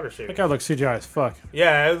Harry Potter series. That guy looks CGI as fuck.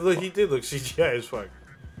 Yeah, he did look CGI as fuck.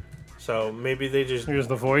 So maybe they just Here's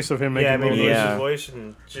the voice of him making maybe movies. use Yeah. his voice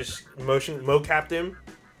and just mocapped him.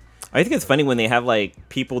 I think it's funny when they have like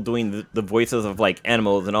people doing the voices of like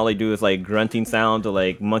animals, and all they do is like grunting sounds or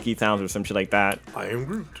like monkey sounds or some shit like that. I am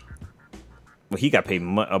Groot. Well, he got paid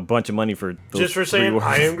a bunch of money for those Just for 3 saying, words.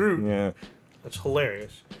 "I am Groot." Yeah. That's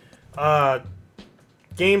hilarious.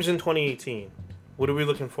 Games in 2018. What are we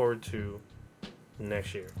looking forward to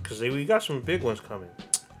next year? Because we got some big ones coming.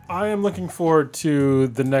 I am looking forward to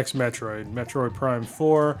the next Metroid Prime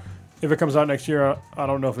 4. If it comes out next year, I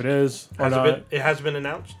don't know if it is or not. It has been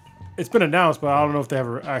announced. It's been announced, but I don't know if they have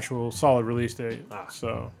an actual solid release date. Ah.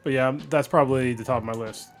 So, but yeah, that's probably the top of my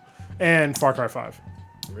list. And Far Cry 5.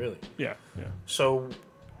 Really? Yeah. So,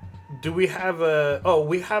 do we have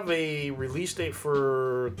we have a release date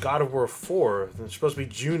for God of War 4. It's supposed to be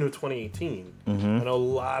June of 2018. I know a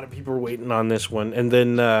lot of people are waiting on this one. And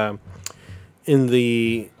then in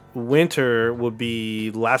the winter will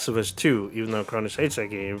be Last of Us 2, even though Cronus hates that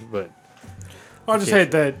game. But I just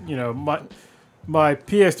hate that, my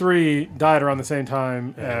PS3 died around the same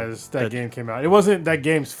time as that game came out. It wasn't that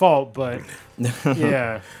game's fault, but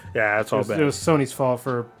yeah. yeah, that's all bad. It was Sony's fault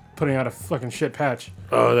for putting out a fucking shit patch.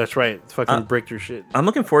 Oh, that's right. Fucking break your shit. I'm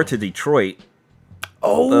looking forward to Detroit.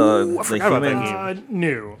 Oh, I the forgot about that human- game.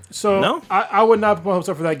 New. So No? I would not put my hopes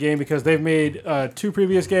up for that game because they've made 2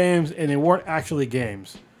 previous games and they weren't actually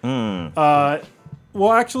games.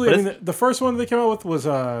 Well, actually, But the first one they came out with was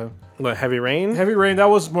What, Heavy Rain? Heavy Rain. That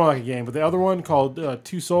was more like a game, but the other one called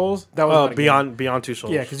Two Souls, that was not a game. Beyond Two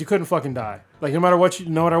Souls. Yeah, because you couldn't fucking die. Like no matter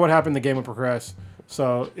what happened, the game would progress.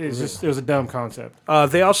 So it was a dumb concept.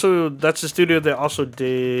 That's the studio that also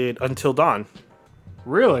did Until Dawn.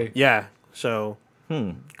 Really? Yeah. So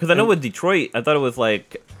Because I know with Detroit, I thought it was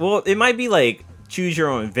like, well, it might be like choose your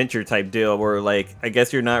own adventure type deal where like I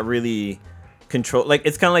guess you're not really control. Like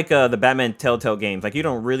it's kind of like the Batman Telltale games. Like you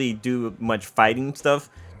don't really do much fighting stuff.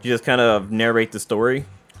 You just kind of narrate the story.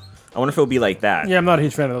 I wonder if it'll be like that. Yeah, I'm not a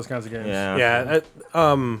huge fan of those kinds of games. Yeah.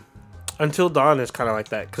 Until Dawn is kind of like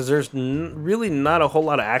that because there's really not a whole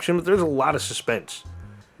lot of action, but there's a lot of suspense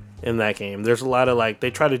in that game. There's a lot of like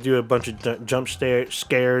they try to do a bunch of jump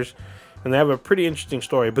scares, and they have a pretty interesting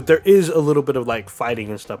story. But there is a little bit of like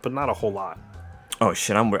fighting and stuff, but not a whole lot. Oh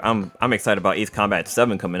shit! I'm excited about Ace Combat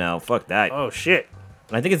 7 coming out. Fuck that. Oh shit!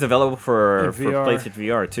 And I think it's available for VR. PlayStation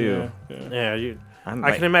VR too. Yeah,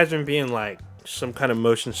 I can imagine being like some kind of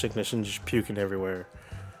motion sickness and just puking everywhere,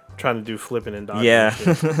 trying to do flipping and dodging. Yeah.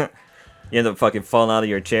 And shit. You end up fucking falling out of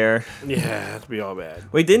your chair. Yeah, that'd be all bad.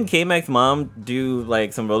 Wait, didn't K-Mac's mom do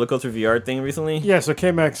like some roller coaster VR thing recently? Yeah, so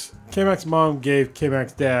K-Mac's mom gave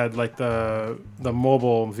K-Mac's dad like the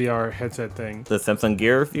mobile VR headset thing. The Samsung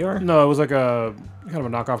Gear VR? No, it was like a kind of a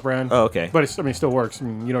knockoff brand. Oh, okay. But it still works. I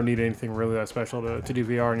mean, you don't need anything really that special to do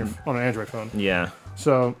VR on an Android phone. Yeah.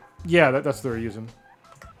 So yeah, that's what they're using.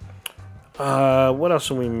 What else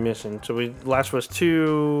are we missing? So Last of Us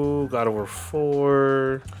 2, God of War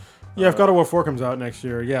 4. Yeah, if God of War 4 comes out next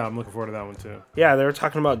year, yeah, I'm looking forward to that one too. Yeah, they were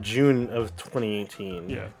talking about June of 2018.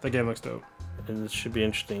 Yeah, that game looks dope. And it should be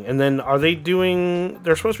interesting. And then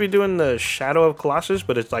they're supposed to be doing the Shadow of Colossus,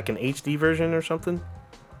 but it's like an HD version or something?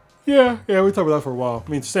 Yeah, we talked about that for a while. I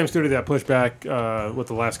mean, it's the same studio that pushed back with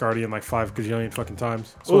The Last Guardian like 5 gajillion fucking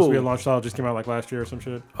times. It's supposed to be a launch title, just came out like last year or some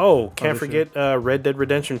shit. Oh, can't forget Red Dead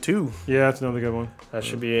Redemption 2. Yeah, that's another good one. That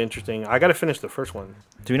should be interesting. I gotta finish the first one.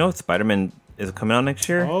 Do we know if Spider-Man is coming out next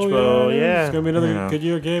year? Oh, yeah. It's going to be another Yeah. good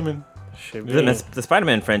year of gaming. Should be. The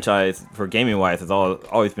Spider-Man franchise, for gaming wise, has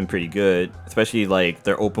always been pretty good, especially like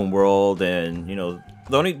their open world. And the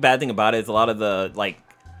only bad thing about it is a lot of the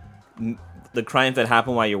the crimes that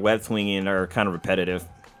happen while you're web swinging are kind of repetitive.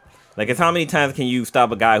 Like, it's how many times can you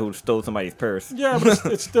stop a guy who stole somebody's purse? Yeah, but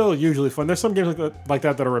it's still usually fun. There's some games like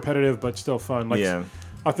that that are repetitive but still fun. Like, Yeah.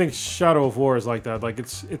 I think Shadow of War is like that. Like,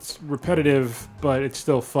 it's repetitive, but it's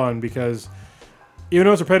still fun because even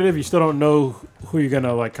though it's repetitive, you still don't know who you're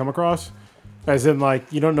gonna like come across. As in, like,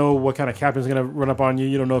 you don't know what kind of captain's gonna run up on you.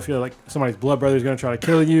 You don't know if you're like somebody's blood brother's gonna try to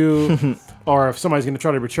kill you, or if somebody's gonna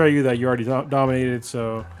try to betray you that you already dominated.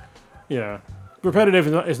 So, yeah, repetitive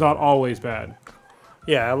is not always bad.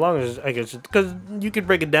 Yeah, as long as, I guess, because you could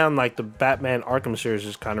break it down like the Batman Arkham series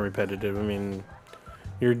is kind of repetitive. I mean,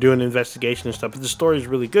 you're doing investigation and stuff, but the story is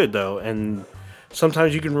really good though, and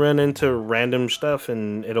sometimes you can run into random stuff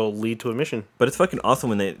and it'll lead to a mission. But it's fucking awesome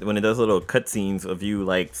when it does little cutscenes of you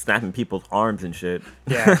like snapping people's arms and shit.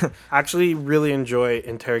 Yeah, I actually really enjoy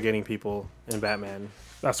interrogating people in Batman.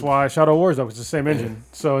 That's why Shadow of War is up. It's the same engine.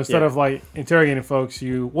 So instead of like interrogating folks,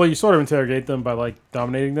 you sort of interrogate them by like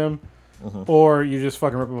dominating them, or you just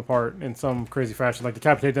fucking rip them apart in some crazy fashion, like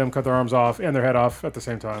decapitate them, cut their arms off and their head off at the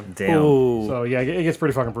same time. Damn. Ooh, So yeah, it gets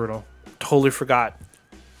pretty fucking brutal. totally forgot.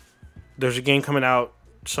 There's a game coming out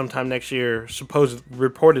sometime next year,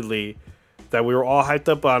 reportedly, that we were all hyped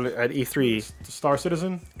up on at E3. Star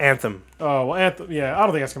Citizen. Anthem. Oh well, Anthem. Yeah, I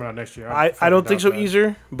don't think that's coming out next year. I don't think so doubt that.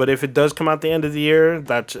 either, but if it does come out the end of the year,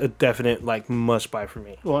 that's a definite like must buy for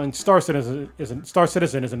me. Well, and Star Citizen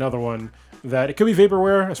is another one that it could be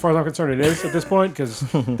vaporware as far as I'm concerned. It is at this point because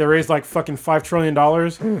they raised like fucking $5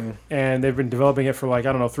 trillion and they've been developing it for like,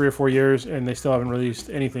 I don't know, 3 or 4 years, and they still haven't released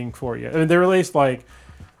anything for it yet. I mean, they released like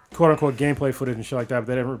quote unquote gameplay footage and shit like that,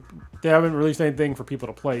 but they haven't released anything for people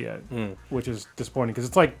to play yet, which is disappointing because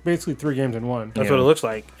it's like basically 3 games in one. That's what it looks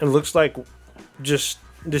like. It looks like just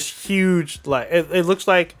this huge like it looks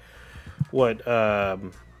like what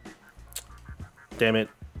damn it,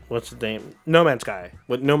 what's the name? No Man's Sky.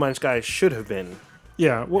 What No Man's Sky should have been.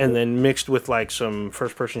 Yeah, And then mixed with like some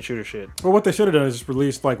first person shooter shit. well, what they should have done is just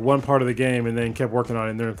released like one part of the game and then kept working on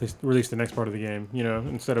it and then released the next part of the game.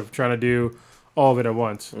 Instead of trying to do all of it at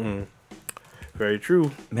once. Very true.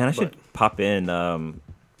 Man, I should pop in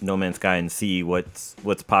No Man's Sky and see what's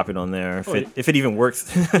popping on there. If it even works.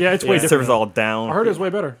 Yeah, it's way different. Servers all down. I heard it's way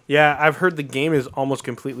better. Yeah, I've heard the game is almost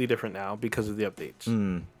completely different now because of the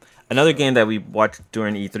updates. Another game that we watched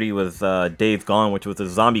during E3 was Days Gone, which was a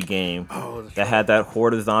zombie game that had that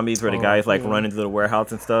horde of zombies where the guys like run into the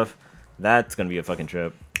warehouse and stuff. That's gonna be a fucking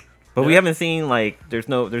trip. But we haven't seen like there's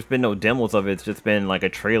been no demos of it. It's just been like a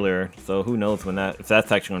trailer. So who knows if that's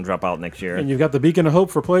actually gonna drop out next year. And you've got the beacon of hope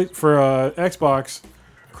for Xbox,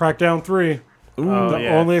 Crackdown 3, the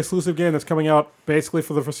only exclusive game that's coming out basically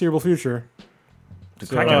for the foreseeable future.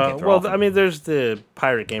 Crackdown games are awesome. I mean, there's the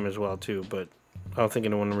pirate game as well too, but I don't think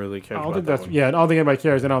anyone really cares I don't about think that that's one. I don't think anybody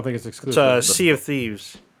cares, and I don't think it's It's exclusive. Sea of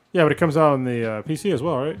Thieves. Yeah, but it comes out on the PC as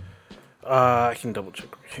well, right? I can double check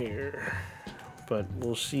here, but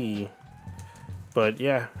we'll see. But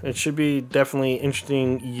yeah, it should be definitely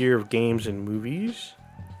interesting year of games and movies.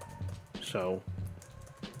 So,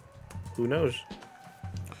 who knows?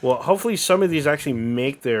 Well, hopefully some of these actually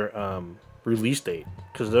make their release date,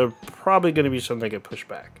 because they're probably going to be something that get pushed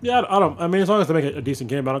back. Yeah, I mean, as long as they make a decent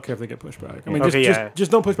game, I don't care if they get pushed back. I mean, Okay, just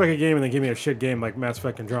don't push back a game and then give me a shit game like Mass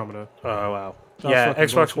Effect Andromeda. Oh wow! That's Yeah, fucking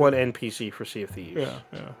Xbox bullshit. One and PC for Sea of Thieves. Yeah.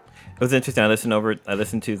 It was interesting. I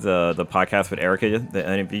listened to the podcast with Erica, the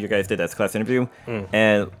interview you guys did, that's class interview,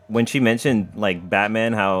 and when she mentioned like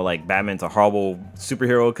Batman, how like Batman's a horrible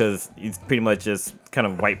superhero because he's pretty much just kind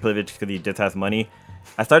of white privilege because he just has money.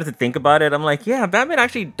 I started to think about it. I'm like, yeah, Batman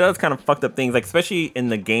actually does kind of fucked up things, like especially in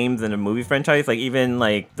the games and the movie franchise, like even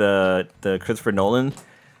like the Christopher Nolan,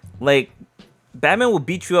 like Batman will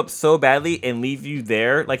beat you up so badly and leave you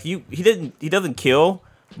there. Like he doesn't kill.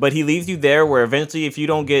 But he leaves you there where eventually, if you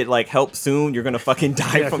don't get like help soon, you're gonna fucking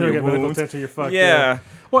die Yeah, from if you don't your get medical wounds. attention, you're fucked. Yeah.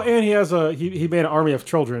 Well, and he has he made an army of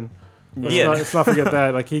children. Let's not forget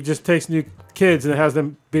that. Like, he just takes new kids and has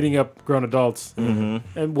them beating up grown adults,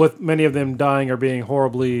 and with many of them dying or being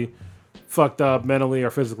horribly fucked up mentally or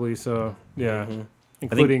physically. So yeah,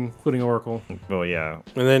 including Oracle. Oh yeah.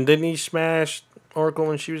 And then didn't he smash Oracle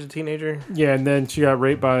when she was a teenager? Yeah, and then she got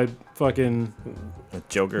raped by fucking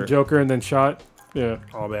Joker, and then shot. Yeah.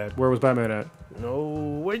 All bad. Where was Batman at?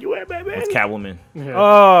 No, where you at, Batman? It's Catwoman. Yeah.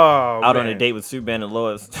 Oh, Out man. on a date with Superman and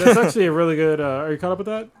Lois. That's actually a really good. Are you caught up with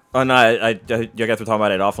that? Oh no, I you guys were talking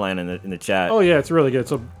about it offline in the chat. Oh yeah, it's really good.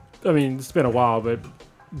 So, I mean, it's been a while, but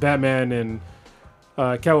Batman and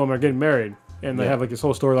Catwoman are getting married, and they have like this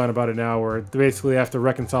whole storyline about it now, where they basically have to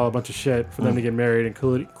reconcile a bunch of shit for them to get married,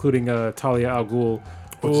 including Talia al Ghul,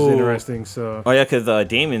 which is interesting. So. Oh yeah, because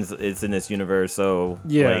Damien's is in this universe, so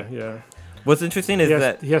Yeah, like, yeah. What's interesting is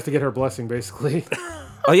that he has to get her blessing, basically.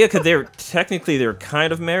 oh yeah, because they're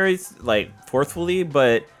kind of married, like forcefully,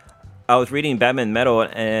 but I was reading Batman Metal,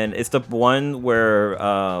 and it's the one where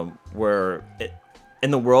in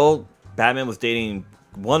the world Batman was dating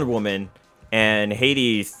Wonder Woman, and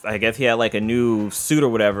Hades, I guess he had like a new suit or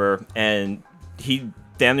whatever, and he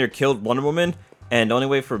damn near killed Wonder Woman, and the only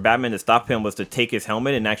way for Batman to stop him was to take his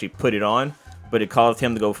helmet and actually put it on, but it caused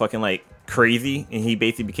him to go fucking like crazy, and he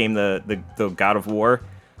basically became the god of war.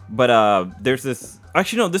 But there's this.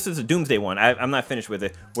 Actually, no, this is a Doomsday one. I'm not finished with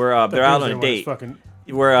it. Where they're out on a date.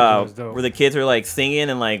 Where the kids are like singing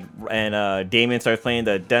and Damien starts playing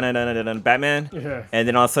the dun Batman. Yeah. And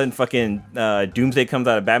then all of a sudden fucking Doomsday comes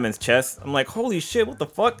out of Batman's chest. I'm like, holy shit, what the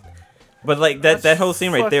fuck? But like that whole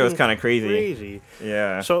scene right there was kind of crazy.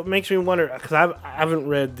 Yeah. So it makes me wonder, because I haven't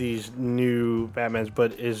read these new Batmans,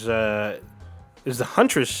 but is the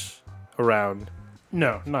Huntress around?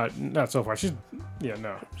 No, not so far.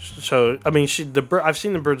 No. So I mean, I've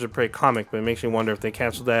seen the Birds of Prey comic, but it makes me wonder if they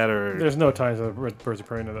canceled that or. There's no ties of Birds of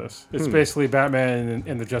Prey into this. It's basically Batman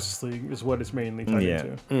and the Justice League is what it's mainly tied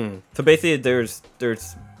into. So basically, there's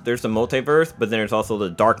the multiverse, but then there's also the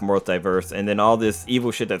dark multiverse, and then all this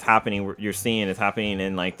evil shit that's happening, you're seeing is happening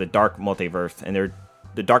in like the dark multiverse, and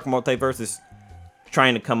the dark multiverse is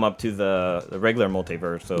trying to come up to the regular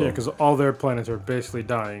multiverse. So yeah, because all their planets are basically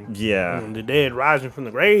dying. Yeah, the dead rising from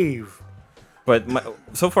the grave. But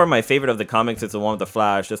so far, my favorite of the comics is the one with the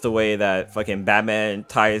Flash. Just the way that fucking Batman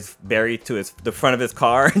ties Barry to the front of his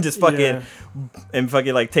car and just fucking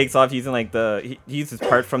like takes off using like he uses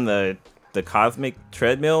parts from the cosmic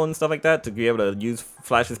treadmill and stuff like that to be able to use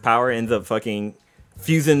Flash's power. Ends up fucking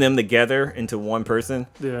fusing them together into one person.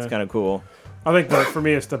 Yeah, it's kind of cool. I think that for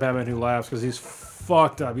me, it's the Batman Who Laughs because he's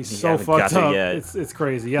fucked up. He's so fucked up. It's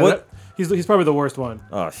crazy. Yeah, he's probably the worst one.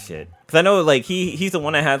 Oh shit. Because I know like he's the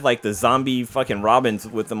one that had like the zombie fucking Robins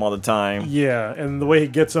with him all the time. Yeah, and the way he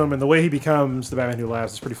gets them and the way he becomes the Batman Who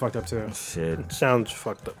Laughs is pretty fucked up too. Shit. It sounds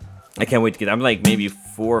fucked up. I can't wait to get. I'm like maybe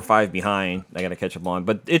 4 or 5 behind. I gotta catch up on,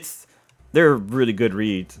 but they're really good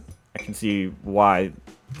reads. I can see why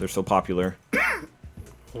they're so popular.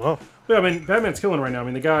 Well, yeah, I mean Batman's killing right now. I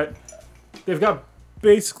mean they've got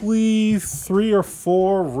basically 3 or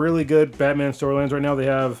 4 really good Batman storylines right now. They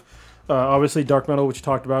have obviously Dark Metal, which you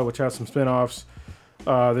talked about, which has some spin-offs.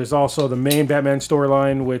 There's also the main Batman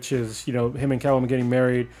storyline, which is him and Catwoman getting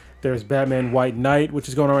married. There's Batman White Knight, which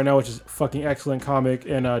is going on right now, which is a fucking excellent comic.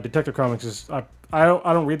 And Detective Comics is I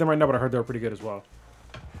don't read them right now, but I heard they're pretty good as well.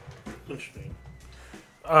 Interesting.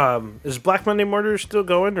 Is Black Monday Murders still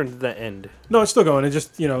going, or did that end? No, it's still going. It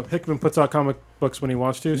just Hickman puts out comic books when he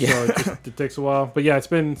wants to, so it takes a while. But yeah, it's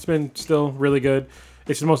been still really good.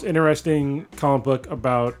 It's the most interesting comic book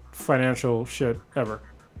about financial shit ever.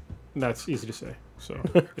 And that's easy to say. So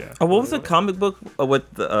yeah. Oh, what was the comic book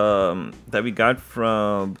with the that we got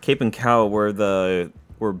from Cape and Cow where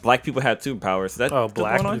black people had superpowers?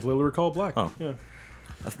 Black. It's literally called Black. Oh yeah.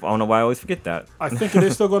 I don't know why I always forget that. I think it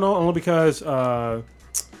is still going on only because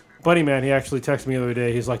Bunny Man, he actually texted me the other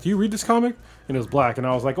day. He's like, "Do you read this comic?" And it was Black, and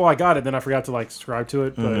I was like, "Oh, I got it." Then I forgot to subscribe to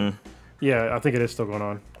it, but yeah, I think it is still going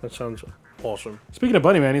on. That sounds awesome. Speaking of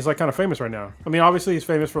Bunny Man, he's kind of famous right now. I mean, obviously he's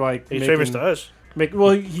famous for he's famous to us.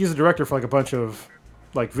 He's a director for a bunch of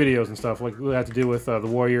videos and stuff that have to do with the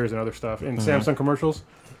Warriors and other stuff and Samsung commercials.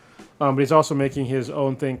 But he's also making his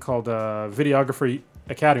own thing called Videography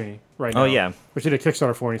Academy right now. Oh yeah, which he did a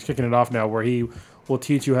Kickstarter for, and he's kicking it off now, where he will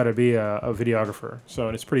teach you how to be a videographer. So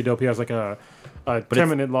it's pretty dope. He has a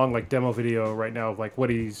 10-minute long demo video right now of what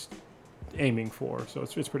he's aiming for. So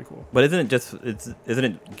it's pretty cool. But isn't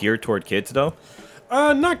it geared toward kids though?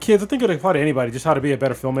 Not kids. I think it would apply to anybody. Just how to be a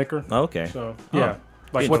better filmmaker. Oh, okay. So yeah,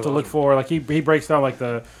 what to look for. He breaks down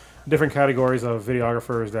different categories of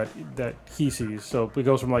videographers that he sees. So it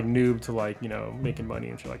goes from like noob to like making money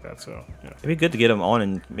and shit like that. So yeah. It'd be good to get him on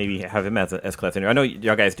and maybe have him as an S-Class interview. I know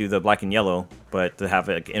y'all guys do the black and yellow, but to have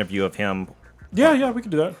an interview of him. Yeah, we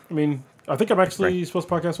can do that. I mean, I think I'm actually supposed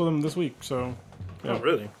to podcast with him this week. So yeah. Oh,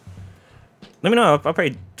 really? Let me know. I'll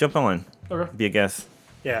probably jump on. Okay. Be a guest.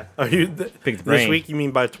 Yeah. Are you Pick the this brain. week? You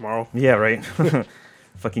mean by tomorrow? Yeah, right.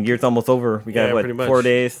 Fucking year's almost over. We got Yeah, what, pretty much. 4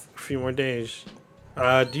 days? A few more days.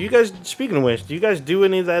 Do you guys? Speaking of which, do you guys do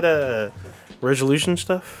any of that resolution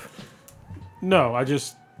stuff? No, I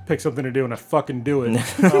just pick something to do and I fucking do it.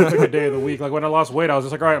 I'll pick a day of the week. Like when I lost weight, I was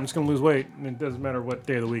just like, all right, I'm just gonna lose weight, and it doesn't matter what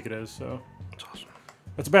day of the week it is. So That's awesome.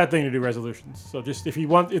 it's a bad thing to do resolutions. So just if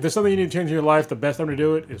there's something you need to change in your life, the best time to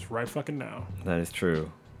do it is right fucking now. That is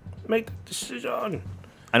true. Make the decision.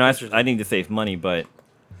 I know I need to save money, but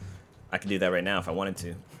I could do that right now if I wanted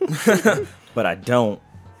to. But I don't.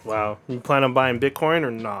 Wow. You plan on buying Bitcoin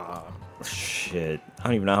or nah? Shit. I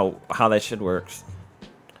don't even know how that shit works.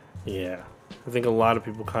 Yeah. I think a lot of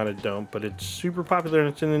people kind of don't, but it's super popular and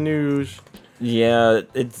it's in the news. Yeah,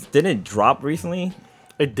 didn't it drop recently?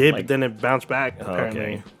 It did, Like- but then it bounced back, apparently.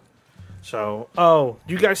 Okay. So,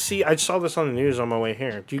 do you guys see? I saw this on the news on my way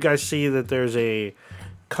here. Do you guys see that there's a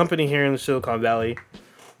company here in the Silicon Valley?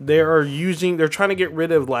 They're trying to get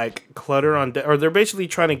rid of like clutter or they're basically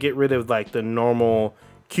trying to get rid of like the normal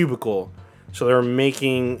cubicle. So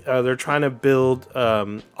they're trying to build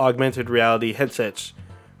augmented reality headsets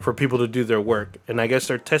for people to do their work. And I guess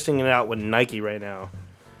they're testing it out with Nike right now.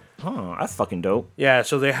 Oh, that's fucking dope. Yeah,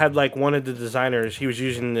 so they had like one of the designers, he was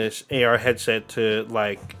using this AR headset to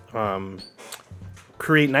like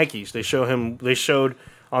create Nikes. They showed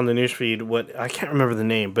on the newsfeed what I can't remember the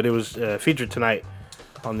name, but it was featured tonight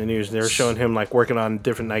on the news. They were showing him like working on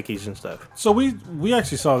different Nikes and stuff. So we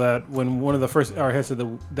actually saw that when one of the first AR headsets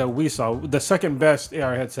that we saw, the second best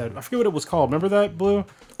AR headset. I forget what it was called. Remember that, Blue?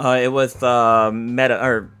 It was Meta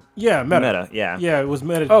or Yeah, Meta. Meta, yeah. Yeah, it was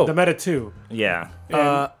Meta. Oh. The Meta 2. Yeah.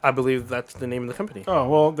 I believe that's the name of the company. Oh,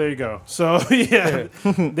 well, there you go. So, yeah,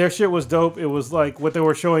 their shit was dope. It was like what they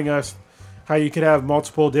were showing us, how you could have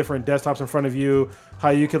multiple different desktops in front of you, how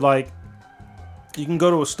you could like, you can go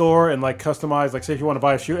to a store and like customize, like say if you want to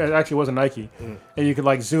buy a shoe, it actually was a Nike, and you could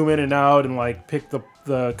like zoom in and out and like pick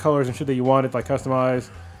the colors and shit that you wanted, like customize.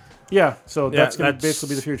 Yeah, so that's going to basically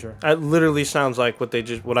be the future. That literally sounds like what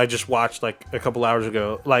I just watched like a couple hours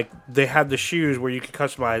ago. Like they had the shoes where you could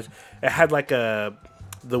customize. It had like the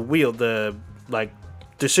wheel, the like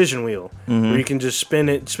decision wheel, where you can just spin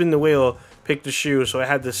the wheel, pick the shoe. So it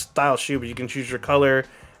had this style shoe, but you can choose your color,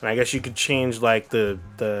 and I guess you could change like the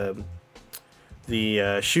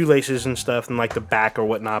shoelaces and stuff, and like the back or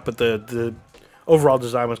whatnot. But the overall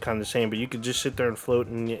design was kind of the same. But you could just sit there and float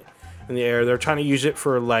in the air. They're trying to use it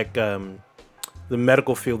for like the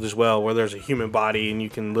medical field as well, where there's a human body and you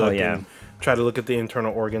can look and try to look at the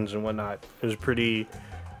internal organs and whatnot. It was pretty.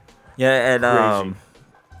 Yeah, and crazy.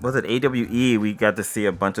 was it AWE? We got to see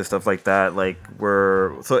a bunch of stuff like that. Like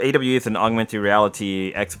AWE is an augmented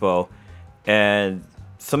reality expo, and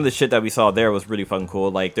some of the shit that we saw there was really fucking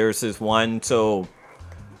cool. Like there's this one,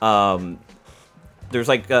 there's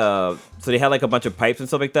like so they had like a bunch of pipes and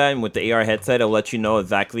stuff like that, and with the AR headset, it'll let you know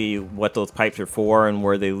exactly what those pipes are for and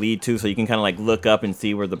where they lead to, so you can kind of like look up and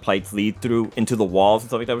see where the pipes lead through into the walls and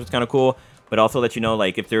stuff like that, which is kind of cool. But also let you know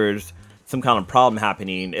like if there's some kind of problem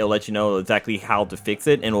happening, it'll let you know exactly how to fix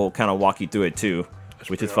it, and it'll kind of walk you through it too,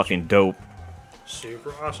 which is fucking dope.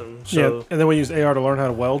 Super awesome. Yeah, So and then we used AR to learn how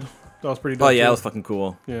to weld. That was pretty dope. Oh yeah, too. that was fucking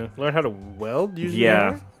cool. Yeah. learn how to weld using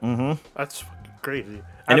Yeah. AR? Mm-hmm. That's fucking crazy.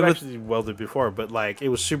 And I've it was- actually welded before, but like it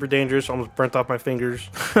was super dangerous. Almost burnt off my fingers.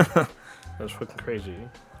 That was fucking crazy.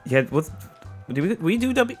 Yeah, did we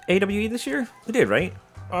do AWE this year? We did, right?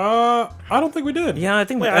 I don't think we did. Yeah, I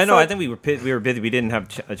think Wait, I I know. I thought- think we were busy. We didn't have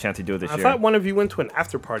a chance to do it this I year. thought one of you went to an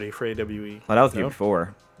after party for AWE. Well, that was the year No?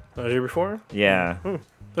 before. Was it year before? Yeah,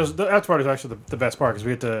 The after party is actually the best part because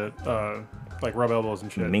we get to like rub elbows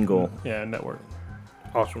and shit. mingle. Yeah, network.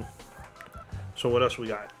 Awesome. So what else we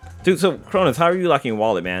got? Dude, so Cronus, how are you locking your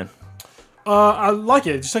wallet, man? I like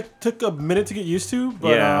it. It just like took a minute to get used to, but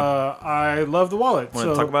Yeah. I love the wallet. Want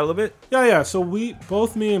to talk about it a little bit? Yeah. So me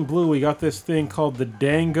and Blue, we got this thing called the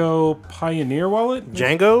Dango Pioneer wallet.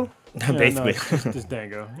 Django? Yeah, Basically. no, it's just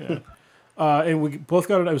Dango. Yeah. And we both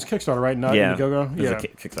got it. It was Kickstarter, right? Not Yeah. Indiegogo. It was Yeah. a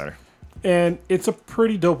Kickstarter. And it's a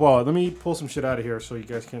pretty dope wallet. Let me pull some shit out of here so you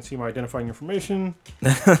guys can see my identifying information.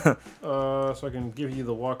 So I can give you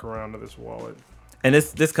the walk around of this wallet. And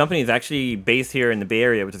this company is actually based here in the Bay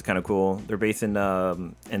Area, which is kind of cool. They're based in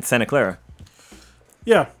Santa Clara.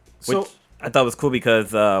 Yeah. So Which I thought it was cool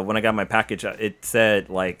because when I got my package, it said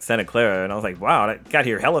like Santa Clara, and I was like, wow, that got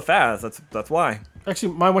here hella fast. That's why.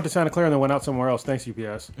 Actually, mine went to Santa Clara and then went out somewhere else. Thanks,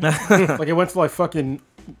 UPS. Like it went to like fucking,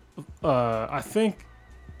 I think,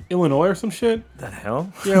 Illinois or some shit. The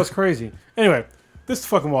hell? Yeah, it was crazy. Anyway, this is the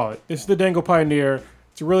fucking wallet. This is the Dango Pioneer.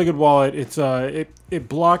 It's a really good wallet. It's it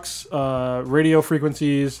blocks radio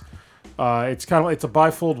frequencies. It's kind of it's a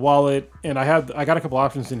bifold wallet, and I got a couple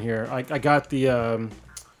options in here. I got the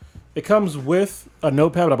it comes with a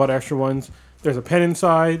notepad, but I bought extra ones. There's a pen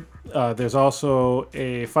inside. There's also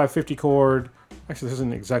a 550 cord. Actually, this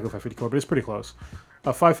isn't exactly 550 cord, but it's pretty close.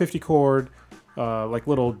 A 550 cord, like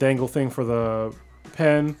little dangle thing for the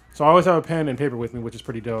pen. So I always have a pen and paper with me, which is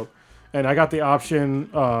pretty dope. And I got the option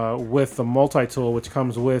with the multi-tool, which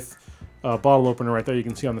comes with a bottle opener right there. You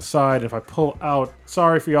can see on the side. And if I pull out,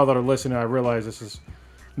 sorry for y'all that are listening, I realize this is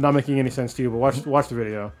not making any sense to you, but watch the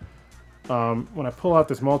video. When I pull out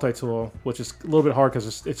this multi-tool, which is a little bit hard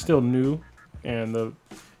because it's still new, and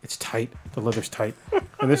it's tight. The leather's tight.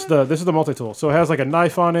 And this is the multi-tool. So it has like a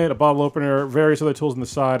knife on it, a bottle opener, various other tools on the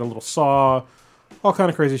side, a little saw, all kind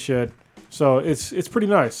of crazy shit. So it's pretty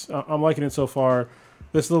nice. I'm liking it so far.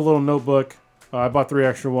 This is a little notebook. I bought 3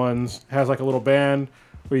 extra ones. It has like a little band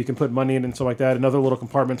where you can put money in and stuff like that, and other little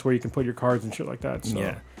compartments where you can put your cards and shit like that. So,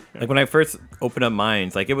 Yeah. Like when I first opened up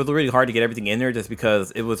mine, like it was really hard to get everything in there just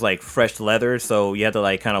because it was like fresh leather, so you had to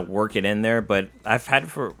like kind of work it in there. But I've had it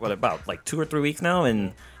for about like 2 or 3 weeks now,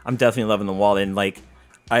 and I'm definitely loving the wallet. And like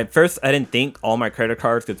at first, I didn't think all my credit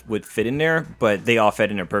cards would fit in there, but they all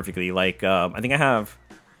fit in there perfectly. Like I think I have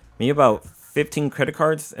maybe about 15 credit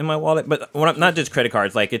cards in my wallet, but not just credit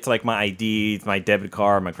cards. Like it's like my IDs, my debit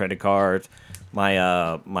card, my credit cards,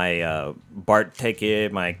 my BART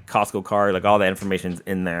ticket, my Costco card, like all that information's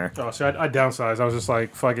in there. Oh, so I downsized. I was just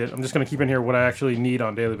like, fuck it. I'm just going to keep in here what I actually need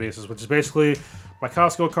on a daily basis, which is basically my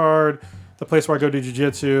Costco card, the place where I go do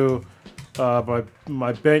jiu-jitsu,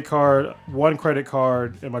 my bank card, 1 credit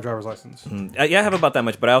card, and my driver's license. Yeah, I have about that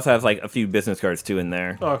much, but I also have like a few business cards too in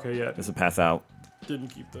there. Oh, okay, yeah. Just to pass out. Didn't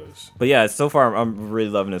keep those. But yeah, so far I'm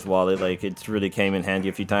really loving this wallet. Like it's really came in handy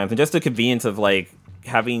a few times, and just the convenience of like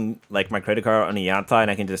having like my credit card on the outside,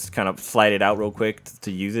 and I can just kind of slide it out real quick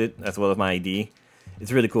to use it as well as my ID.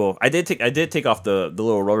 It's really cool. I did take off the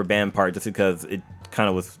little rubber band part just because it kind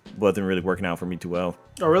of wasn't really working out for me too well.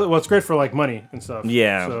 Oh, really? Well, it's great for like money and stuff.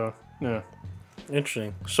 Yeah. So yeah.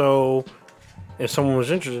 Interesting. So, if someone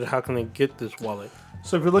was interested, how can they get this wallet?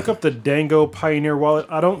 So if you look up the Dango Pioneer wallet,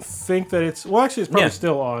 I don't think that it's... Well, actually, it's probably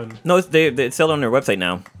still on. No, it's still on their website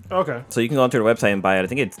now. Okay. So you can go onto their website and buy it. I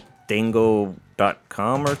think it's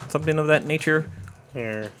dango.com or something of that nature.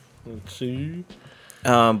 Here, let's see.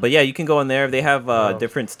 But yeah, you can go on there. They have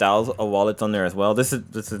different styles of wallets on there as well. This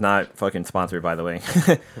is not fucking sponsored, by the way.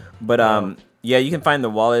 But yeah, you can find the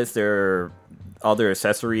wallets, all their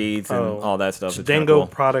accessories and all that stuff. It's It's kinda cool.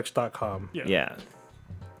 dangoproducts.com. Yeah.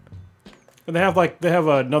 And they have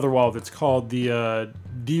another wallet that's called the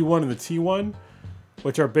D1 and the T1,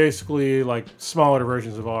 which are basically like smaller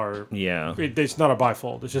versions of our. Yeah. It's not a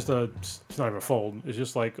bifold. It's not even a fold. It's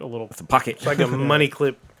just like a little. It's a pocket. It's like a money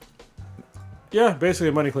clip. Yeah, basically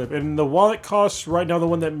a money clip. And the wallet costs right now, the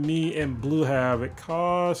one that me and Blue have, it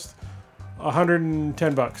costs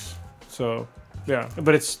 $110. So yeah,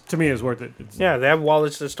 but to me it's worth it. Yeah, they have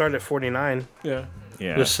wallets that start at $49. Yeah.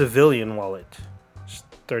 Yeah. The civilian wallet is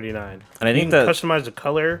 $39. And I you think can customize the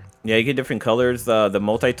color. Yeah, you get different colors. The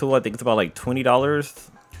multi-tool, I think it's about like $20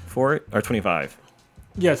 for it, or $25.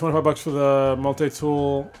 Yeah, $25 for the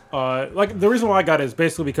multi-tool. Like the reason why I got it is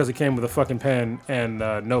basically because it came with a fucking pen and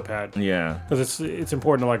notepad. Yeah. Because it's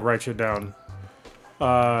important to like write shit down.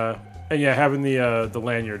 And yeah, having the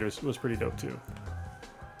lanyard was pretty dope too.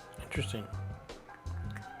 Interesting.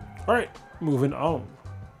 All right, moving on.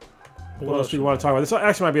 What else do you want to talk about? This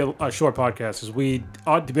actually might be a short podcast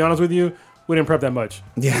because to be honest with you, we didn't prep that much.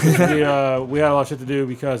 Yeah. we had a lot of shit to do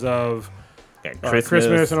because of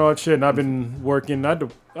Christmas and all that shit. And I've been working.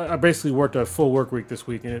 I basically worked a full work week this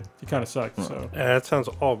week, and it kind of sucked. So Yeah, that sounds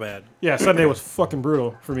all bad. yeah, Sunday was fucking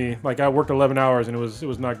brutal for me. Like I worked 11 hours, and it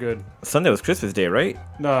was not good. Sunday was Christmas Day, right?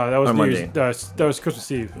 No, that was Or Monday. that was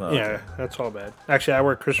Christmas Eve. Oh, Yeah, that's all bad. Actually, I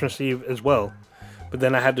worked Christmas Eve as well, but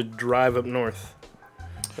then I had to drive up north.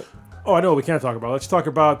 Oh, I know what we can't talk about. Let's talk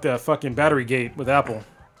about the fucking battery gate with Apple.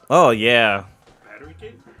 Oh, yeah. Battery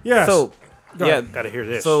gate? Yes. So, Go yeah. ahead. Gotta hear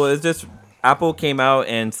this. So it's just Apple came out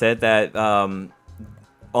and said that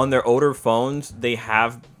on their older phones they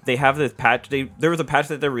have this patch. There was a patch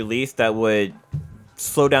that they released that would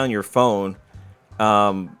slow down your phone,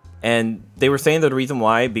 and they were saying that the reason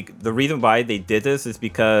why they did this is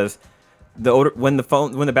because when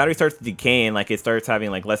the battery starts decaying, like it starts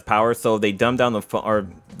having like less power, so they dumb down the phone, or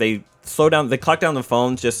they clock down the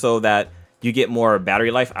phones just so that you get more battery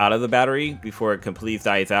life out of the battery before it completely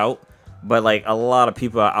dies out. But like a lot of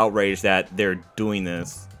people are outraged that they're doing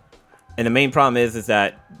this, and the main problem is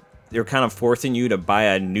that they're kind of forcing you to buy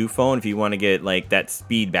a new phone if you want to get like that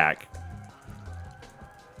speed back.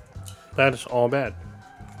 That is all bad.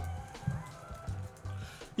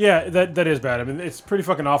 Yeah, that is bad. I mean, it's pretty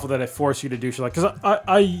fucking awful that it forced you to do shit like,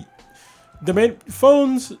 because the main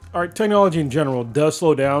phones, our technology in general does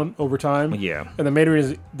slow down over time. Yeah. And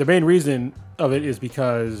the main reason of it is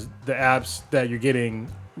because the apps that you're getting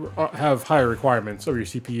have higher requirements over your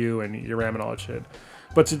CPU and your RAM and all that shit.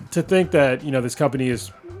 But to think that, you know, this company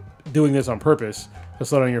is doing this on purpose to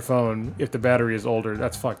slow down your phone if the battery is older,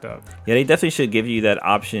 that's fucked up. Yeah, they definitely should give you that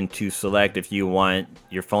option to select if you want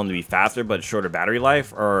your phone to be faster but shorter battery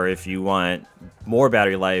life, or if you want more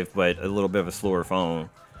battery life but a little bit of a slower phone,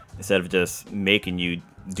 instead of just making you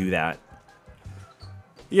do that.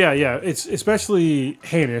 Yeah, it's especially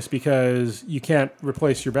heinous because you can't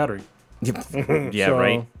replace your battery. Yeah, So,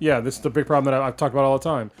 right. Yeah, this is the big problem that I've talked about all the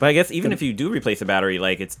time. But I guess even if you do replace the battery,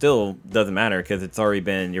 like it still doesn't matter because it's already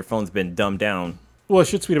been, your phone's been dumbed down. Well, it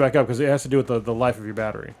should speed it back up because it has to do with the life of your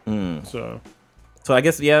battery. So I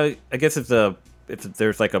guess if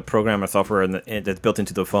there's like a program or software that's built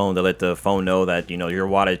into the phone to let the phone know that, you know, your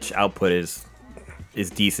wattage output is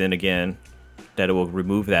decent again, that it will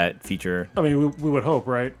remove that feature. I mean, we would hope,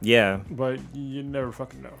 right? Yeah. But you never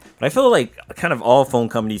fucking know. But I feel like kind of all phone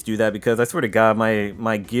companies do that because I swear to God, my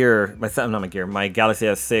Galaxy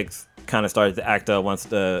S6 kind of started to act up once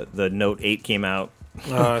the Note 8 came out.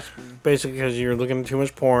 It's basically because you're looking at too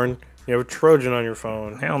much porn. You have a Trojan on your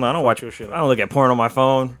phone. Hell no, I don't watch your shit. I don't look at porn on my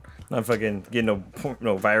phone. I'm not fucking getting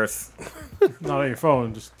no virus. Not on your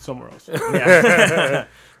phone, just somewhere else. Yeah.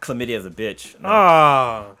 Chlamydia is a bitch. No.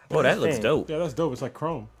 Oh, that looks dope. Yeah, that's dope. It's like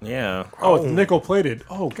Chrome. Yeah. Oh, it's nickel plated.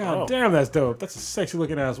 Oh, god damn, that's dope. That's a sexy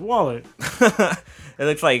looking ass wallet. It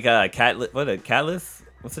looks like Catalyst?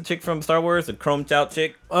 What's the chick from Star Wars? The chromed out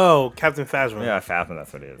chick? Oh, Captain Phasma. Yeah, Phasma,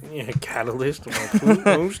 that's what it is. Yeah, Catalyst.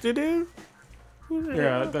 Boosted it?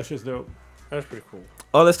 Yeah, that's just dope. That's pretty cool.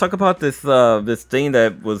 Oh, let's talk about this thing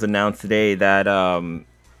that was announced today that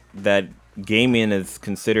that gaming is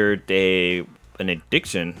considered an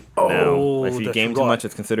addiction now. If you game too much,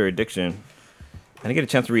 it's considered addiction. I didn't get a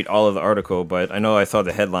chance to read all of the article, but I know I saw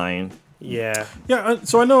the headline. Yeah. Yeah,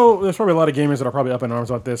 so I know there's probably a lot of gamers that are probably up in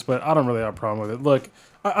arms about this, but I don't really have a problem with it. Look,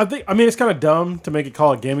 I mean, it's kind of dumb to make it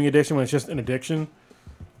call it gaming addiction when it's just an addiction.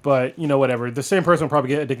 But, you know, whatever. The same person will probably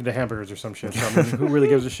get addicted to hamburgers or some shit. So, I mean, who really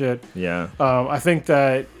gives a shit? Yeah. I think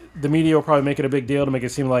that the media will probably make it a big deal to make it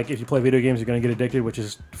seem like if you play video games, you're going to get addicted, which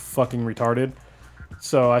is fucking retarded.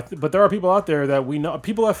 So, but there are people out there that we know,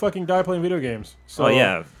 people that fucking die playing video games. So,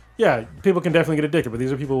 yeah. Yeah, people can definitely get addicted, but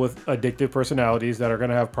these are people with addictive personalities that are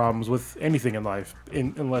going to have problems with anything in life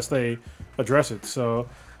unless they address it. So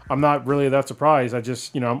I'm not really that surprised. I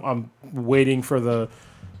just, you know, I'm waiting for the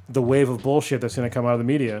wave of bullshit that's going to come out of the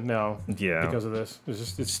media now. Yeah. Because of this.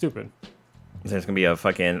 It's stupid. There's going to be a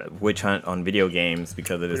fucking witch hunt on video games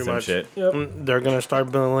because of this some shit. Yep. They're going to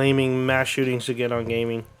start blaming mass shootings again on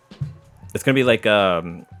gaming. It's going to be like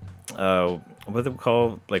what's it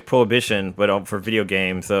called? Like Prohibition, but for video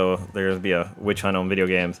games. So there's gonna be a witch hunt on video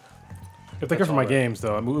games. If they come from my games,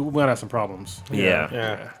 though, I mean, we might have some problems.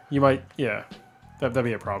 Yeah. You might, that'd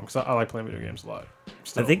be a problem because I like playing video games a lot.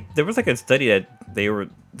 Still. I think there was like a study that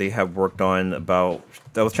they have worked on about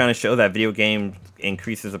that was trying to show that video game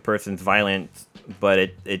increases a person's violence, but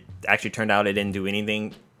it actually turned out it didn't do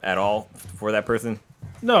anything at all for that person.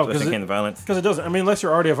 No, because it violence. Because it doesn't. I mean, unless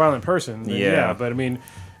you're already a violent person. Then yeah. But I mean,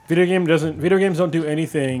 video games don't do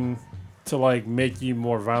anything to like make you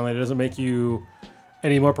more violent. It doesn't make you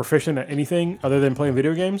any more proficient at anything other than playing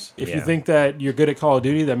video games. If you think that you're good at Call of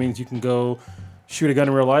Duty, that means you can go shoot a gun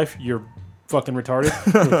in real life. You're fucking retarded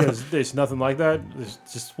because it's nothing like that. There's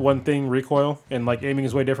just one thing, recoil, and like aiming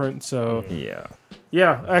is way different. So yeah.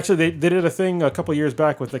 Actually, they did a thing a couple years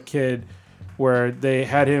back with a kid where they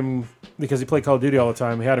had him because he played Call of Duty all the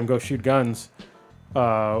time. He had him go shoot guns.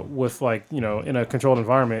 With like, you know, in a controlled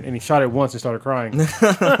environment, and he shot it once and started crying.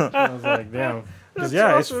 I was like, damn. Because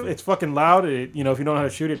awesome. it's fucking loud. It, you know, if you don't know how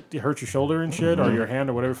to shoot it, it hurts your shoulder and shit, or your hand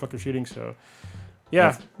or whatever fucking shooting. So,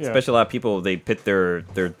 yeah. Especially a lot of people, they put their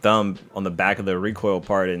thumb on the back of the recoil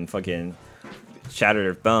part and fucking shatter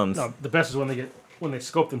their thumbs. No, the best is when they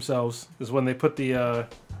scope themselves. Is when they put the.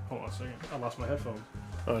 Hold on a second. I lost my headphones.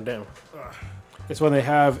 Oh damn. It's when they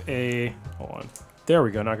have a. Hold on. There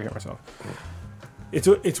we go. Now I can hear myself.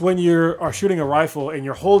 It's when you are shooting a rifle and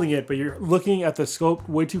you're holding it, but you're looking at the scope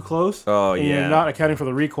way too close. Oh, and yeah. You're not accounting for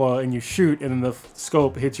the recoil, and you shoot, and then the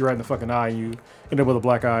scope hits you right in the fucking eye, and you end up with a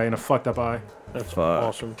black eye and a fucked up eye. That's Fuck.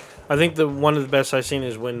 awesome. I think one of the best I've seen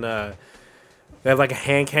is when they have like a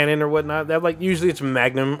hand cannon or whatnot. They have like usually it's a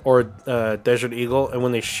Magnum or Desert Eagle, and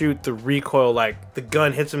when they shoot, the recoil like the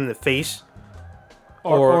gun hits them in the face.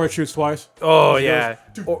 Or it shoots twice. Oh It yeah.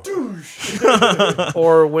 goes,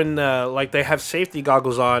 Or when like they have safety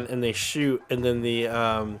goggles on and they shoot, and then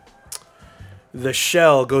the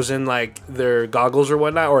shell goes in like their goggles or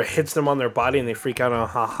whatnot, or it hits them on their body and they freak out on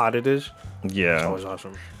how hot it is. It's Yeah. always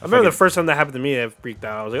awesome. I remember the first time that happened to me, I freaked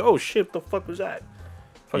out. I was like, "Oh shit, what the fuck was that?"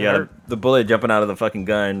 Fucking Yeah, hurt. the bullet jumping out of the fucking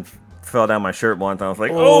gun fell down my shirt once. I was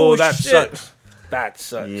like, Oh, oh, that shit. sucks. That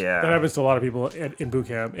sucks. That Yeah. happens to a lot of people in boot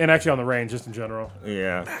camp, and actually on the range, just in general.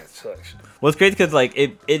 Yeah. That sucks. Well, it's crazy because like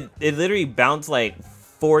it literally bounced like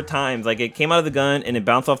 4 times. Like it came out of the gun and it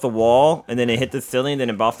bounced off the wall, and then it hit the ceiling, then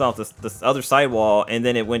it bounced off the other side wall, and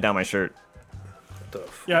then it went down my shirt.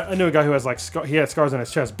 Yeah, I knew a guy who has like he had scars on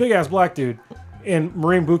his chest, big ass black dude, in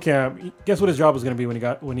Marine boot camp. Guess what his job was going to be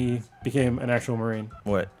when he became an actual Marine?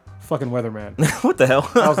 What? Fucking weatherman. What the hell?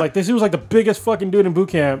 I was like, this dude was like the biggest fucking dude in boot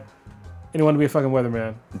camp, and he wanted to be a fucking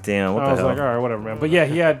weatherman. Damn. What I the was hell? like, all right, whatever, man. But yeah,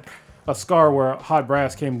 he had a scar where hot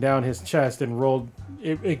brass came down his chest and rolled.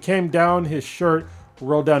 It came down his shirt,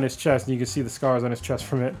 rolled down his chest, and you could see the scars on his chest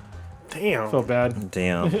from it. Damn. Felt bad.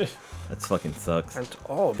 Damn. That fucking sucks. That's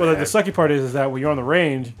all But bad. the sucky part is that when you're on the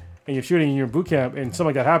range and you're shooting and you're in boot camp and something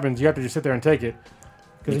like that happens, you have to just sit there and take it.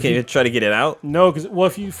 You If can't even try to get it out? No, because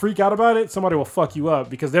if you freak out about it, somebody will fuck you up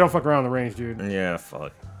because they don't fuck around on the range, dude. Yeah,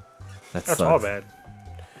 fuck. That's sucks. all bad.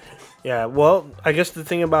 Yeah, well, I guess the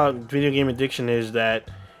thing about video game addiction is that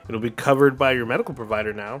it'll be covered by your medical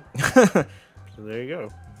provider now. So there you go.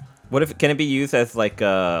 What if can it be used as like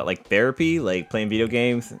therapy, like playing video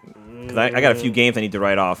games? Because I got a few games I need to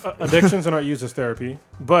write off. Addictions are not used as therapy,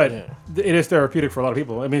 but Yeah. it is therapeutic for a lot of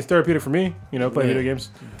people. I mean, it's therapeutic for me. Playing Yeah. video games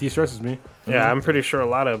de-stresses me. Yeah, I'm pretty sure a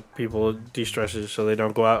lot of people de-stresses so they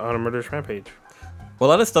don't go out on a murderous rampage. Well,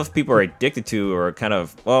 a lot of stuff people are addicted to or kind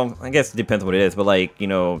of, well, I guess it depends what it is, but like,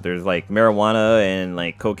 there's like marijuana and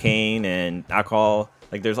like cocaine and alcohol.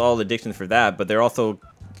 Like there's all addictions for that, but they're also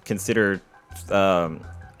considered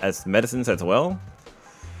as medicines as well.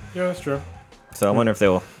 Yeah, that's true. So I wonder if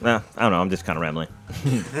they'll, I don't know, I'm just kind of rambling.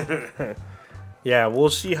 Yeah, we'll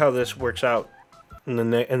see how this works out in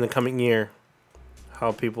the coming year.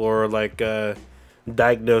 How people are like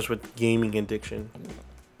diagnosed with gaming addiction.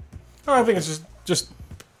 I think it's just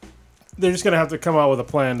they're just gonna have to come out with a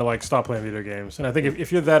plan to like stop playing video games. And I think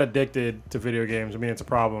if you're that addicted to video games, I mean, it's a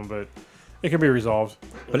problem, but it can be resolved.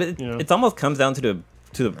 But it almost comes down to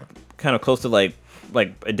the kind of close to like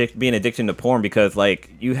being addicted to porn, because like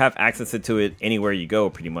you have access to it anywhere you go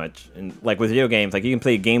pretty much, and like with video games, like you can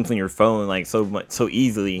play games on your phone like so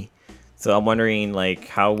easily. So I'm wondering, like,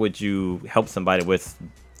 how would you help somebody with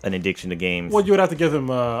an addiction to games? Well, you would have to give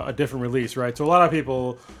them a different release, right? So a lot of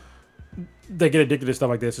people, they get addicted to stuff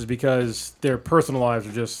like this is because their personal lives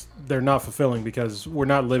are they're not fulfilling because we're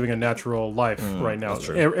not living a natural life right now. that's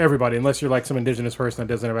true. Everybody, unless you're like some indigenous person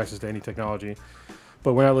that doesn't have access to any technology.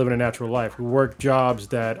 But we're not living a natural life. We work jobs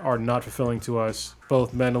that are not fulfilling to us,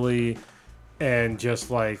 both mentally and just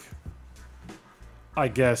like, I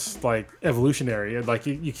guess, like evolutionary. Like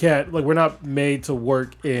you can't, like, we're not made to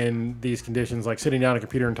work in these conditions, like sitting down at a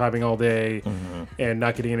computer and typing all day and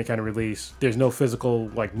not getting any kind of release. There's no physical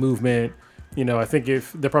like movement. I think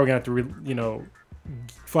if they're probably gonna have to,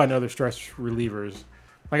 find other stress relievers.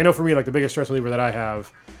 Like I know for me, like the biggest stress reliever that I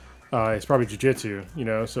have is probably jiu-jitsu,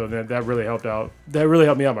 so that really helped out. That really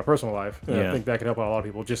helped me out in my personal life. And I think that could help out a lot of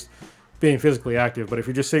people, just being physically active. But if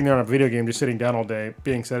you're just sitting there on a video game, just sitting down all day,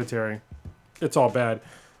 being sedentary, it's all bad.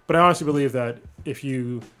 But I honestly believe that if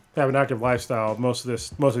you have an active lifestyle, most of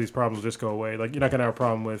these problems will just go away. Like, you're not gonna have a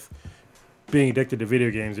problem with being addicted to video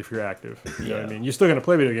games if you're active. You know what I mean? You're still gonna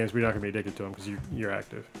play video games, but you're not gonna be addicted to them because you're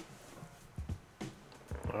active.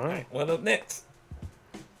 All right, What up next?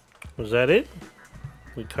 was that it?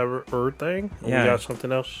 We covered everything. Or Yeah. We got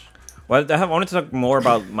something else. Well, I wanted to talk more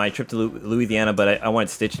about my trip to Louisiana, but I wanted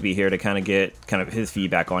Stitch to be here to kind of get his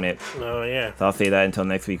feedback on it. Oh yeah. So I'll say that until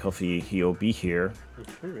next week. Hopefully he'll be here.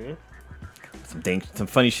 Sure. Some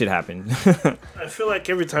funny shit happened. I feel like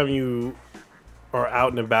every time you are out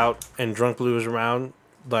and about and Drunk Blue is around,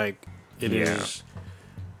 like it Yeah. is.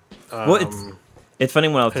 Well, it's funny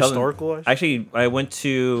when I was historical. telling. Actually, I went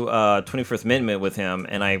to 21st Amendment with him,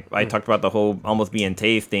 and I talked about the whole almost being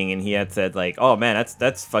tased thing, and he had said like, "Oh man,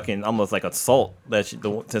 that's fucking almost like assault."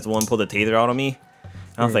 Since one pulled the taser out on me,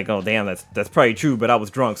 I was like, "Oh damn, that's probably true," but I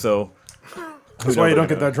was drunk, so That's why you don't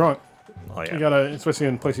get that drunk. Oh yeah. You gotta, especially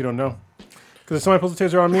in a place you don't know. Because if somebody pulls a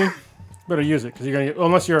taser on me, better use it. Because you're gonna get,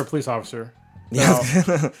 unless you're a police officer.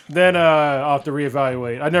 Then I'll have to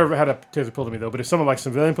reevaluate. I never had a taser pulled on me though. But if someone like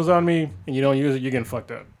civilian pulls on me and you don't use it, you're getting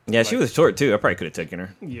fucked up. Yeah, she was short too. I probably could have taken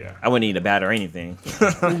her. Yeah. I wouldn't need a bat or anything.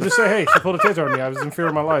 You just say, hey, she pulled a taser on me. I was in fear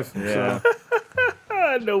of my life. Yeah. So.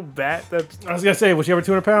 No bat. That's I was gonna say, was she ever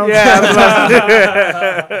 200 pounds?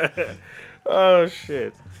 yeah. Oh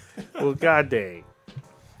shit. Well, god dang.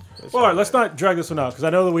 All right, let's not drag this one out because I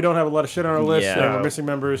know that we don't have a lot of shit on our list Yeah. and we're missing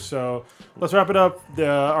members. So let's wrap it up.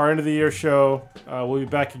 Our end of the year show. We'll be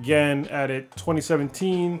back again at it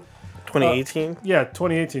 2017. 2018. Yeah,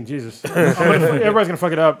 2018. Jesus, everybody's gonna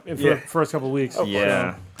fuck it up for the first couple of weeks.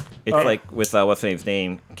 Yeah. It's like with what's her name's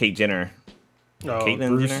name, Kate Jenner. Oh, Caitlyn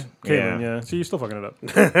Bruce. Jenner? Caitlyn, yeah. See, you're still fucking it up.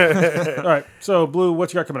 All right, so Blue,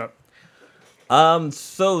 what you got coming up?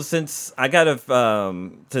 So since I got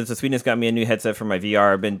since the Sweetness got me a new headset for my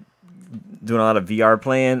VR, I've been doing a lot of VR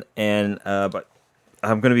playing, and but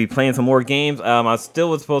I'm gonna be playing some more games. I still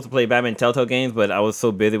was supposed to play Batman Telltale games, but I was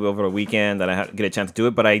so busy over the weekend that I didn't get a chance to do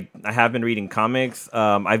it. But I have been reading comics.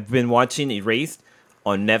 I've been watching Erased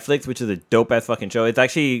on Netflix, which is a dope ass fucking show. It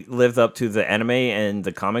actually lives up to the anime and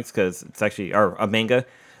the comics because it's actually or a manga.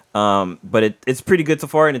 But it's pretty good so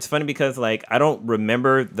far, and it's funny because like I don't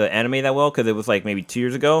remember the anime that well because it was like maybe 2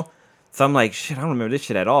 years ago. So I'm like, shit, I don't remember this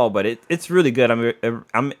shit at all. But it's really good.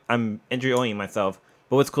 I'm enjoying myself.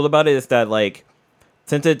 But what's cool about it is that like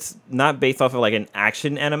since it's not based off of like an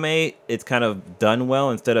action anime, it's kind of done well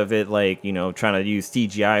instead of it like trying to use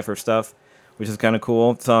CGI for stuff, which is kind of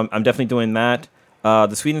cool. So I'm definitely doing that.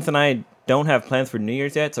 The Sweetness and I don't have plans for New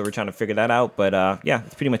Year's yet, so we're trying to figure that out. But yeah,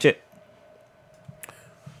 that's pretty much it.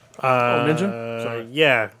 Ninja? Sorry.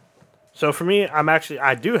 Yeah. So for me,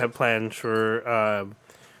 I do have plans for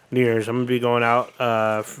New Year's. I'm gonna be going out.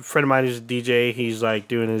 A friend of mine is a DJ. He's like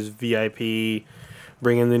doing his VIP,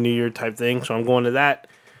 bringing the New Year type thing. So I'm going to that.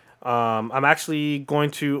 I'm actually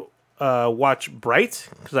going to watch Bright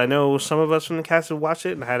because I know some of us from the cast have watched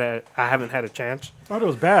it, and I haven't had a chance. I thought it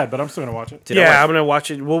was bad, but I'm still gonna watch it. I'm gonna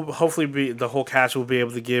watch it. We'll hopefully the whole cast will be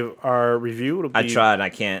able to give our review. I tried, I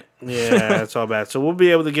can't. Yeah, it's all bad. So we'll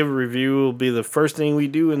be able to give a review. It'll be the first thing we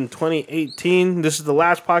do in 2018. This is the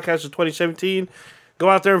last podcast of 2017. Go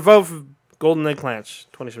out there and vote for Golden Eggplants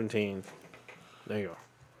 2017. There you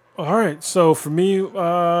go. All right, so for me,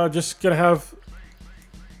 just gonna have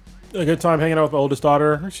a good time hanging out with my oldest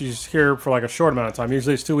daughter. She's here for like a short amount of time.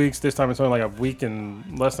 Usually it's 2 weeks. This time it's only like a week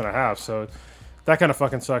and less than a half. So that kind of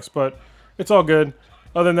fucking sucks, but it's all good.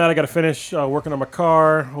 Other than that, I got to finish working on my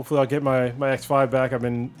car. Hopefully I'll get my X5 back. I've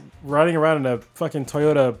been riding around in a fucking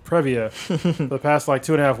Toyota Previa for the past like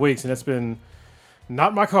 2.5 weeks, and it's been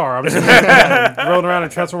not my car. I'm just rolling around in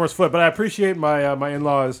Transformers foot. But I appreciate my my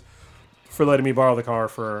in-laws for letting me borrow the car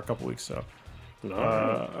for a couple weeks. So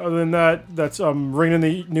other than that, that's ringing in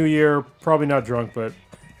the new year. Probably not drunk, but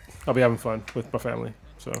I'll be having fun with my family.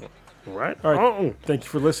 So All right. Thank you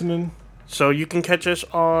for listening. So you can catch us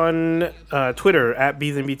on Twitter at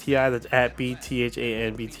BThanBTI. That's at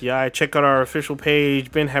BTHANBTI. Check out our official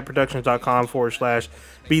page,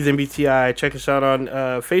 BenHatProductions.com/BThanBTI. Check us out on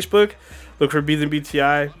Facebook. Look for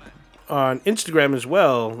BThanBTI on Instagram as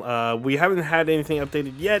well. We haven't had anything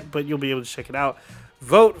updated yet, but you'll be able to check it out.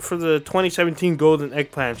 Vote for the 2017 Golden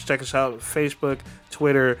Eggplants. Check us out on Facebook,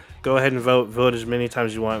 Twitter. Go ahead and vote. Vote as many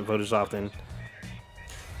times as you want. Vote as often.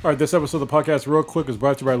 All right, this episode of the podcast, real quick, was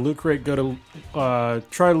brought to you by Loot Crate. Go to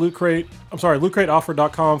try Loot Crate.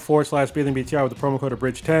 LootCrateOffer.com/BThanBTI with the promo code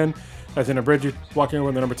ABRIDGE10. As in abridge, walking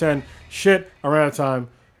over the number 10. Shit, I ran out of time.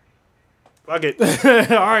 Fuck it.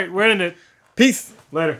 All right, we're in it. Peace. Later.